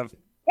sort of,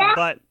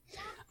 but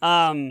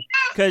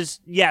because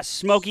yes,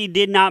 Smokey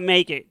did not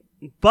make it,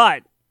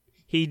 but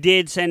he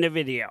did send a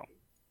video.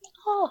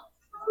 Oh.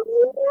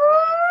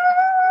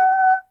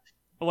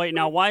 Wait,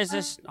 now why is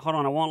this? Hold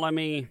on, it won't let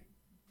me.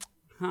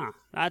 Huh,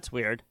 that's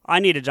weird. I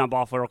need to jump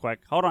off real quick.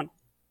 Hold on.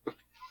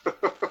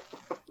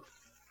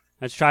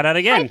 Let's try that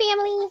again. Hi,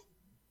 family.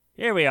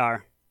 Here we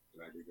are.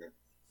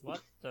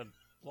 What the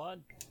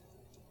blood?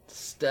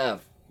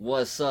 Steph,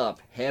 what's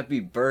up? Happy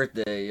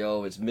birthday,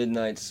 yo. It's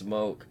Midnight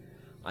Smoke.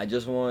 I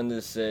just wanted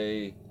to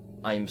say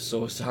I'm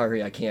so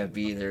sorry I can't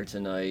be there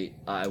tonight.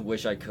 I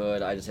wish I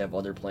could. I just have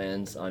other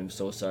plans. I'm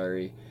so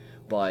sorry.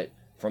 But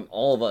from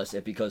all of us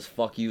at Because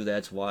Fuck You,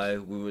 That's Why,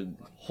 we would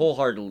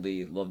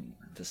wholeheartedly love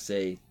to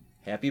say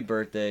happy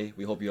birthday.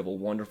 We hope you have a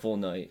wonderful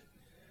night.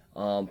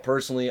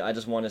 Personally, I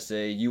just want to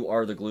say you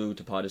are the glue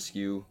to Pot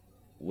Askew.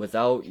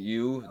 Without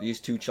you, these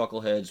two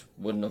chuckleheads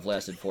wouldn't have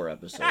lasted 4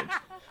 episodes.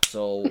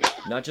 So,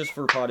 not just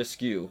for Pot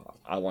Askew,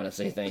 I want to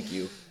say thank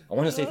you. I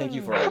want to say thank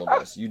you for all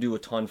of us. You do a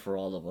ton for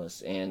all of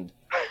us, and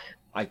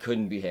I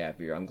couldn't be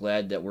happier. I'm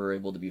glad that we're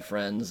able to be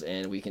friends,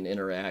 and we can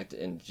interact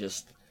and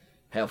just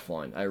have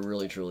fun. I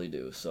really, truly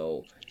do.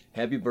 So,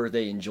 happy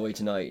birthday, enjoy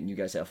tonight, and you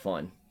guys have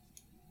fun.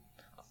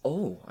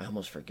 Oh, I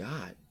almost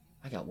forgot.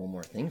 I got one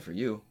more thing for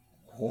you.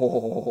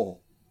 Oh,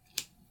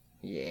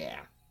 yeah.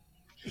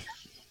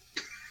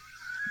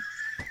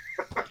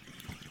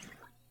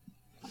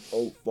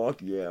 Oh,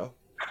 fuck yeah.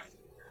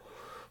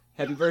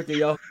 Happy birthday,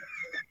 yo.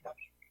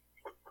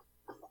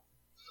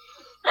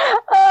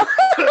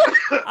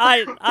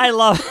 I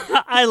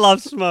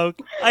love Smoke.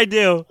 I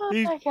do. Oh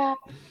my God.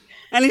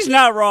 And he's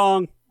not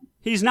wrong.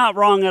 He's not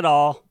wrong at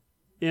all.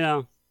 You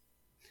know.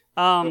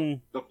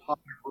 The pot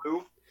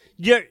glue?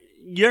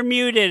 You're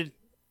muted.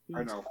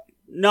 I know.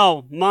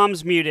 No,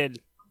 Mom's muted.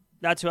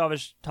 That's who I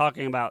was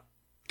talking about.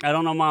 I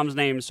don't know Mom's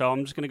name, so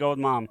I'm just gonna go with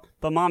Mom.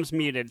 But Mom's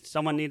muted.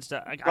 Someone needs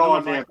to. I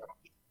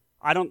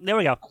don't. There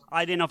we go.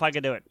 I didn't know if I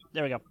could do it.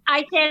 There we go.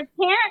 I said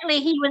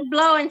apparently he was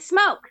blowing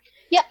smoke.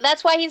 Yeah,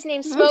 that's why he's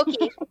named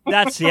Smokey.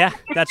 That's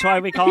why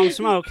we call him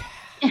Smoke.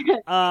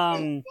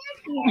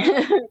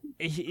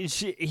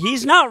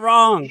 He's not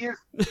wrong.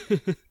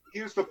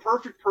 He was the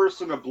perfect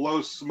person to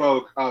blow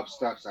smoke up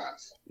Steph's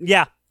ass.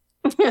 Yeah.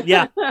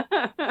 Yeah.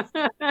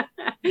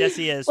 Yes,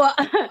 he is. Well,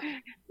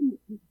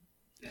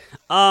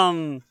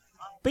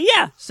 but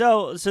yeah,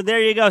 so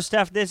there you go,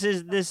 Steph. This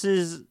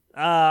is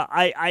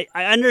I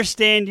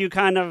understand you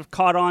kind of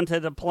caught on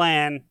to the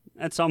plan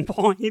at some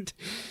point.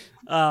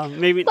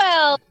 Maybe.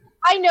 Well,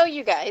 I know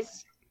you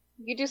guys.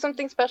 You do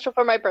something special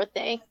for my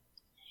birthday,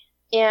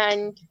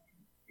 and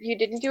you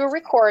didn't do a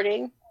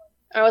recording.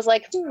 I was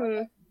like,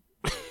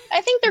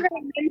 I think they're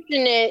going to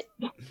mention it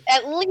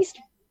at least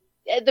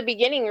at the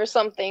beginning or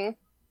something.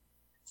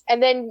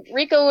 And then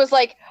Rico was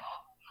like,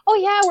 oh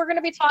yeah, we're going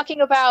to be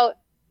talking about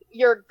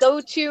your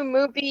go-to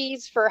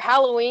movies for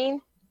Halloween.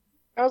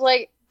 I was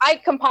like, I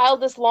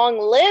compiled this long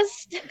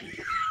list.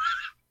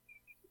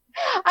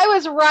 I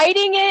was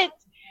writing it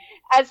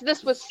as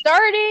this was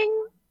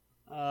starting.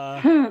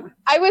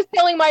 I was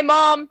telling my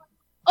mom,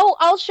 oh,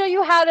 I'll show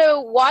you how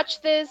to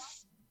watch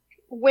this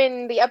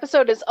when the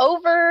episode is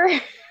over.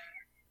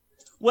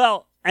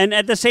 Well, and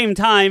at the same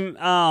time,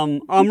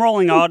 I'm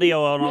rolling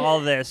audio on all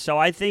this, so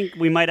I think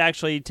we might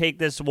actually take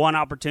this one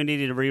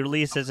opportunity to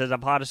release this as a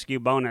Pot Askew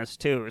bonus,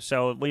 too.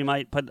 So we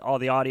might put all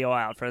the audio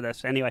out for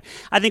this. Anyway,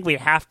 I think we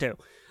have to.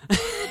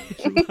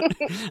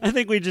 I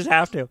think we just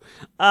have to.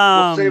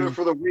 We'll save it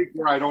for the week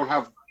where I don't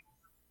have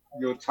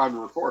time to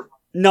record.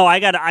 No, I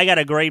got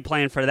a great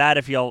plan for that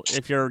if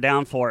you're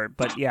down for it.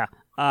 But yeah,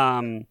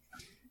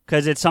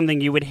 because it's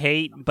something you would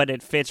hate, but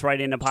it fits right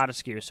into Pot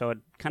Askew, so it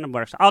kind of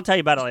works. I'll tell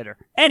you about it later.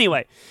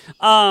 Anyway,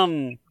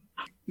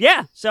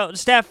 yeah. So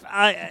Steph,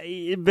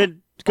 but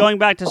going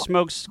back to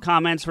Smoke's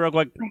comments real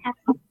quick,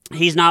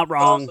 he's not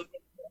wrong.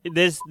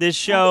 This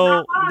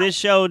show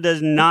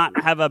does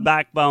not have a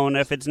backbone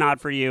if it's not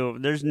for you.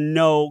 There's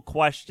no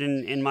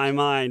question in my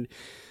mind.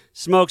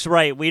 Smoke's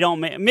right. We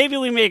don't maybe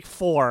we make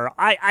 4.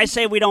 I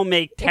say we don't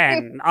make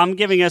 10. I'm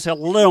giving us a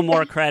little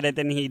more credit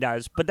than he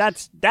does, but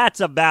that's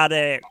about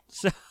it.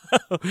 So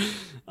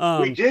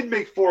we did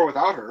make 4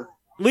 without her.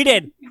 We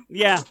did.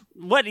 Yeah.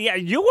 What? Yeah,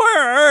 you were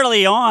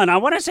early on. I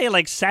want to say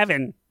like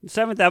 7.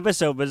 7th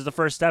episode was the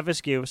first Steph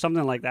Askew,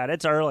 something like that.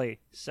 It's early.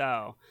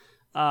 So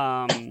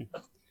Fern,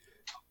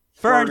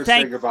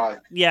 say goodbye.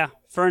 Yeah,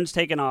 Fern's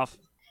taking off.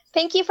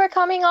 Thank you for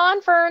coming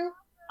on, Fern.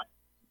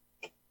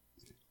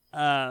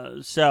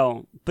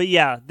 But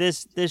yeah,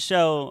 this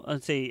show,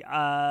 let's see,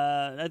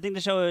 I think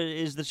the show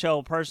is the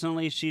show.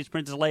 Personally, she's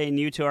Princess Leia and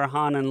you two are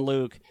Han and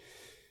Luke.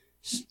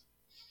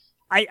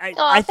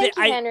 Thank you,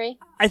 Henry.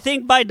 I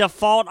think by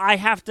default I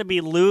have to be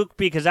Luke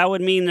because that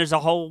would mean there's a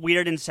whole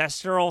weird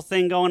ancestral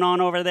thing going on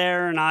over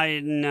there,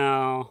 and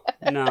no.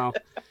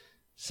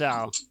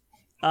 So,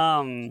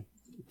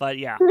 but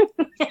yeah.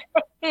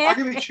 I'll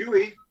give you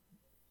Chewie.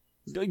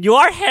 You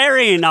are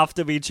hairy enough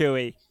to be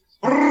Chewie.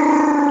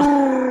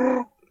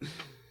 I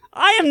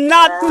am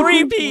not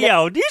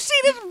 3PO. Do you see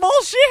this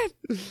bullshit?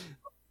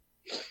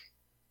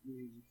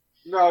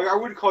 No, I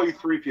wouldn't call you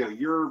 3PO.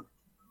 You're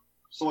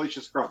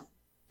Salacious Crumb.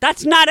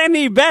 That's not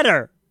any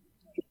better.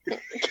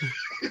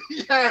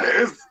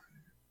 Yes.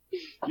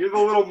 You're the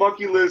little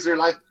monkey lizard,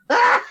 like.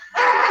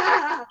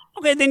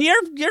 Okay, then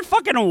you're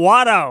fucking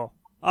Watto.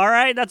 All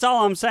right, that's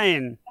all I'm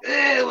saying.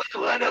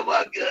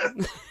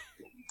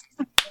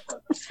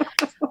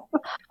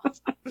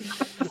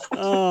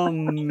 Oh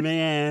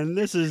man,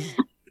 this is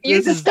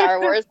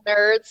Star Wars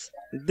nerds.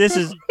 This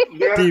is Is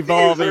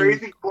devolving. there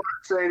anything you want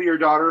to say to your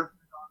daughter?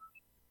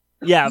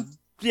 Yeah,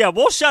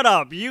 we'll shut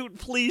up. You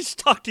please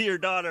talk to your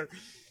daughter.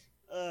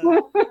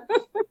 I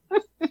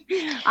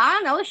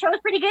don't know. The show's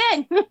pretty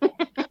good.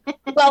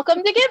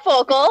 Welcome to Get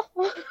Vocal.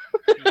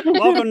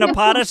 Welcome to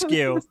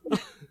Potaskew.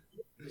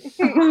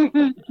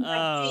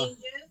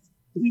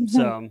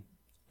 So,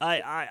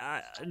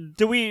 I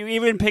do we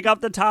even pick up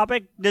the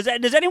topic? Does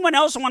anyone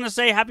else want to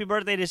say happy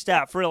birthday to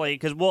Steph? Really?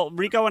 Because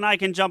Rico and I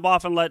can jump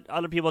off and let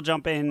other people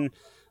jump in.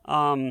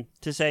 To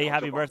say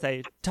happy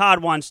birthday.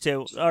 Todd wants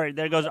to. All right,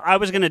 there goes. I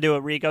was gonna do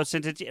it, Rico.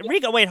 Since it's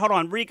Rico. Wait, hold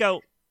on,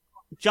 Rico.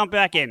 Jump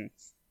back in.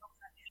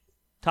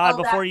 Todd,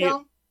 before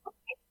you.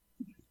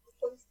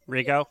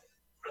 Rico.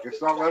 It's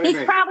not letting me.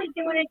 He's probably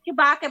doing a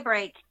Chewbacca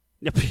break.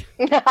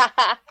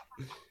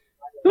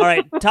 All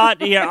right,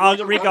 Todd. Here,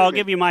 Rico. I'll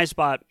give you my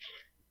spot.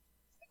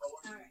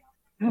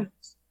 Okay.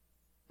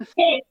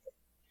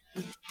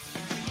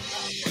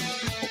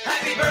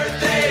 Happy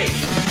birthday!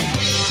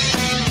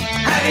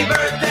 Happy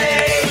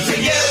birthday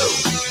to you!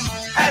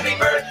 Happy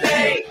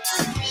birthday!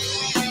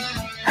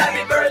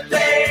 Happy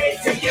birthday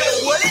to you!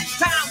 Well, it's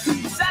time to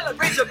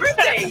celebrate your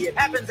birthday. It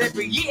happens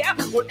every year.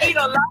 We'll eat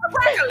a lot of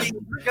broccoli,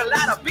 drink a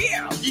lot of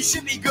beer. You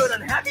should be good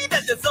and happy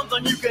that there's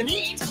something you can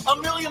eat.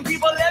 1 million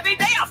people every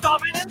day are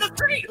starving in the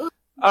street.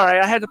 All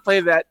right, I had to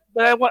play that,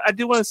 but I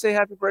do want to say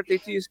happy birthday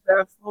to you,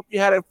 Steph. Hope you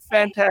had a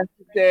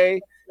fantastic day,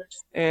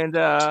 and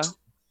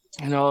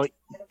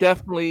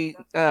definitely,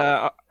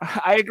 I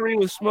agree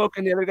with Smoke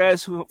and the other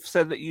guys who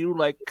said that you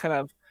kind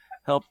of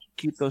helped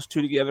keep those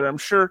two together. I'm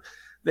sure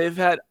they've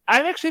had.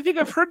 I think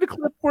I've heard the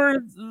clip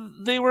where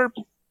they were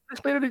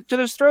at each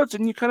other's throats,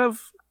 and you kind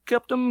of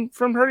kept them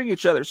from hurting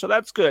each other. So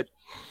that's good.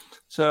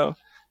 So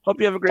hope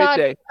you have a great Todd,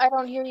 day. I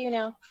don't hear you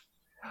now.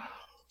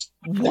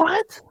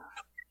 What?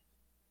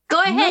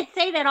 Go ahead,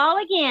 say that all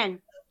again.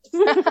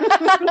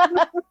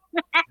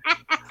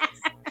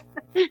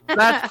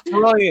 That's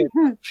brilliant.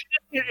 Did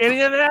you hear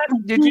any of that?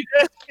 Did you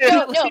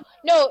guys?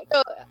 No.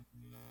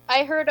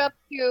 I heard up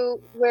to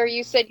where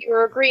you said you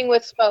were agreeing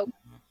with Smoke.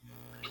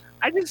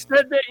 I just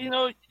said that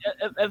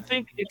I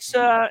think it's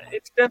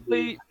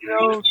definitely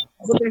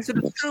what they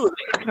said is true.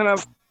 They kind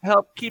of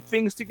help keep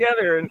things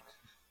together, and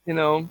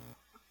I'm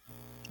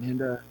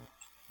getting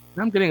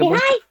I'm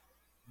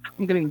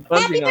getting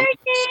buzzing. Happy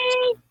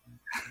birthday!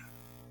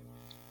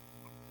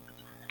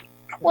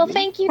 Well,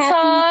 thank you,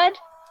 Todd.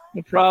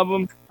 No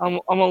problem. I'm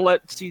gonna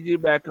let CJ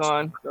back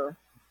on.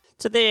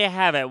 So there you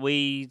have it.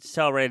 We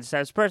celebrated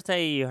Steph's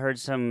birthday. You heard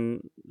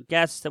some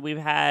guests that we've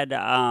had.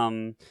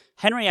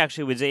 Henry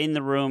actually was in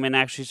the room and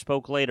actually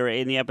spoke later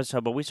in the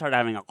episode, but we started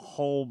having a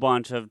whole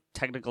bunch of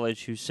technical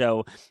issues,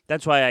 so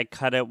that's why I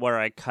cut it where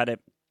I cut it.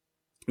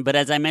 But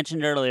as I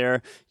mentioned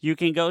earlier, you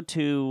can go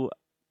to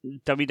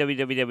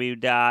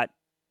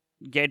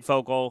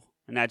www.getvocal,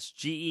 and that's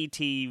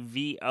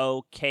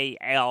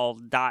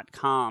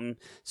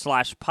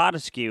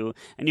GETVOKL.com/Potaskew,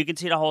 and you can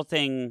see the whole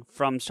thing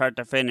from start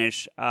to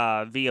finish,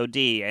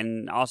 VOD,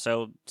 and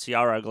also see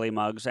our ugly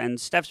mugs and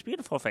Steph's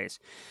beautiful face.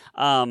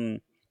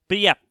 But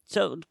yeah,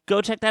 so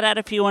go check that out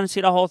if you want to see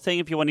the whole thing,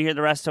 if you want to hear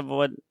the rest of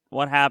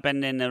what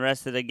happened and the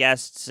rest of the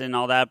guests and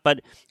all that.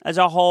 But as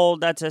a whole,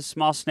 that's a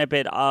small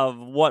snippet of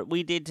what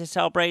we did to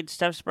celebrate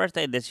Steph's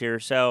birthday this year.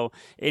 So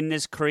in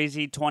this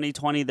crazy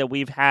 2020 that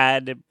we've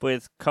had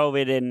with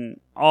COVID and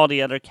all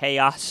the other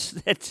chaos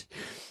that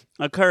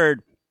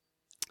occurred,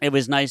 it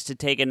was nice to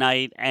take a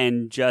night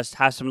and just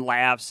have some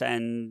laughs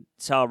and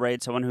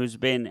celebrate someone who's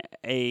been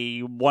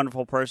a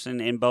wonderful person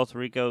in both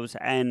Rico's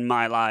and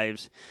my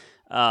lives.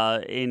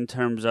 In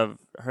terms of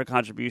her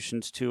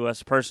contributions to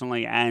us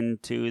personally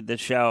and to the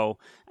show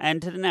and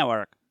to the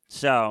network.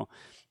 So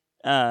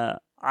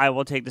I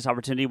will take this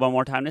opportunity one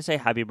more time to say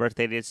happy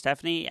birthday to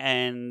Stephanie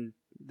and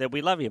that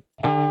we love you.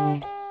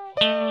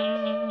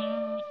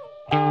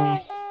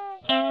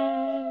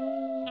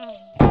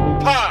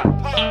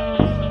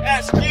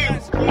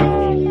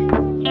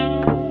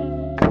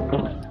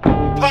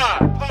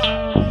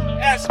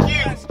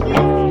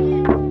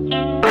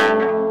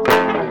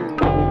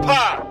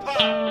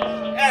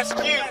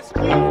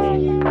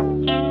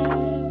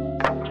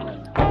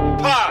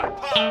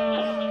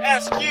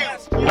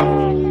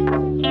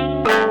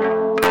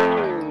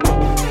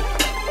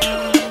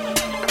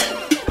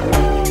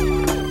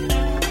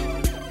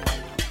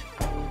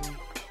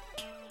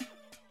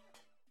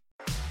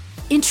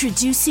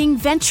 Introducing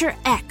Venture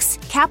X,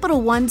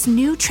 Capital One's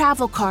new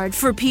travel card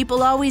for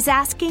people always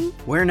asking,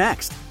 where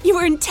next?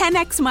 You earn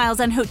 10x miles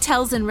on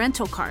hotels and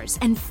rental cars,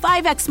 and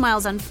 5x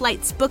miles on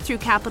flights booked through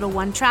Capital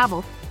One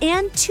Travel,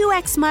 and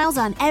 2x miles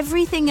on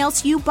everything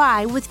else you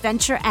buy with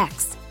Venture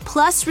X.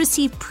 Plus,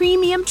 receive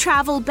premium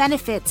travel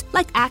benefits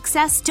like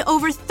access to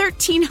over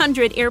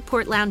 1,300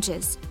 airport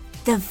lounges.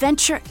 The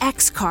Venture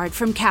X card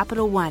from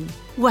Capital One.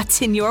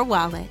 What's in your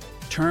wallet?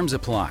 Terms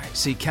apply.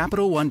 See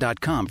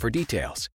CapitalOne.com for details.